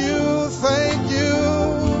 thank you, thank you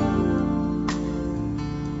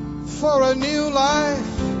for a new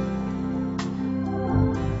life.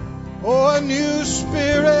 Oh, a new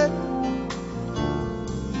spirit,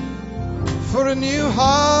 for a new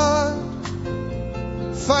heart.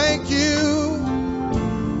 Thank you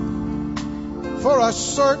for a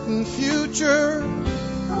certain future,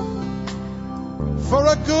 for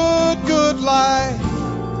a good life.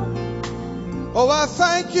 Oh, I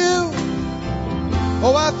thank you.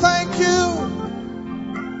 Oh, I thank you.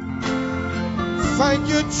 Thank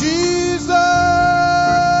you, Jesus.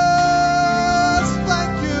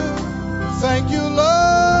 Thank you. Thank you,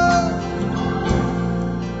 Lord,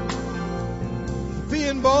 for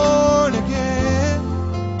being born again.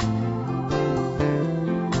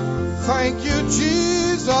 Thank you,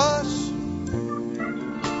 Jesus.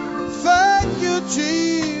 Thank you,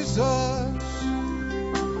 Jesus,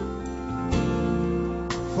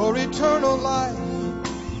 for eternal life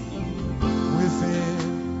within.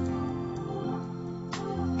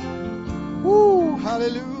 Woo,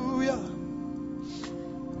 hallelujah.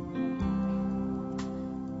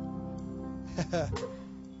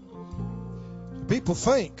 People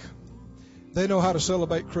think they know how to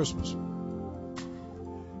celebrate Christmas.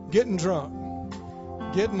 Getting drunk,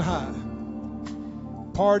 getting high,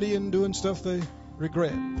 partying, doing stuff they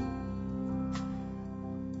regret.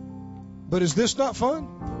 But is this not fun?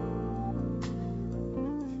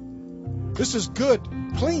 This is good,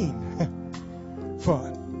 clean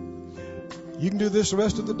fun. You can do this the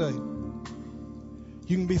rest of the day.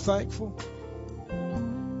 You can be thankful.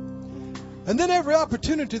 And then every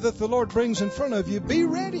opportunity that the Lord brings in front of you, be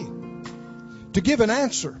ready to give an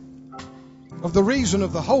answer of the reason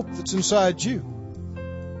of the hope that's inside you.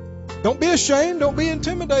 Don't be ashamed. Don't be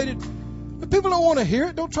intimidated. If people don't want to hear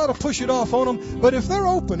it, don't try to push it off on them. But if they're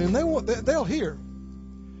open and they'll hear,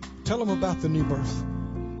 Tell them about the new birth.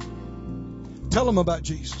 Tell them about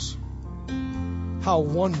Jesus. How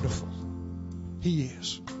wonderful He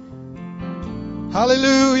is.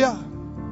 Hallelujah.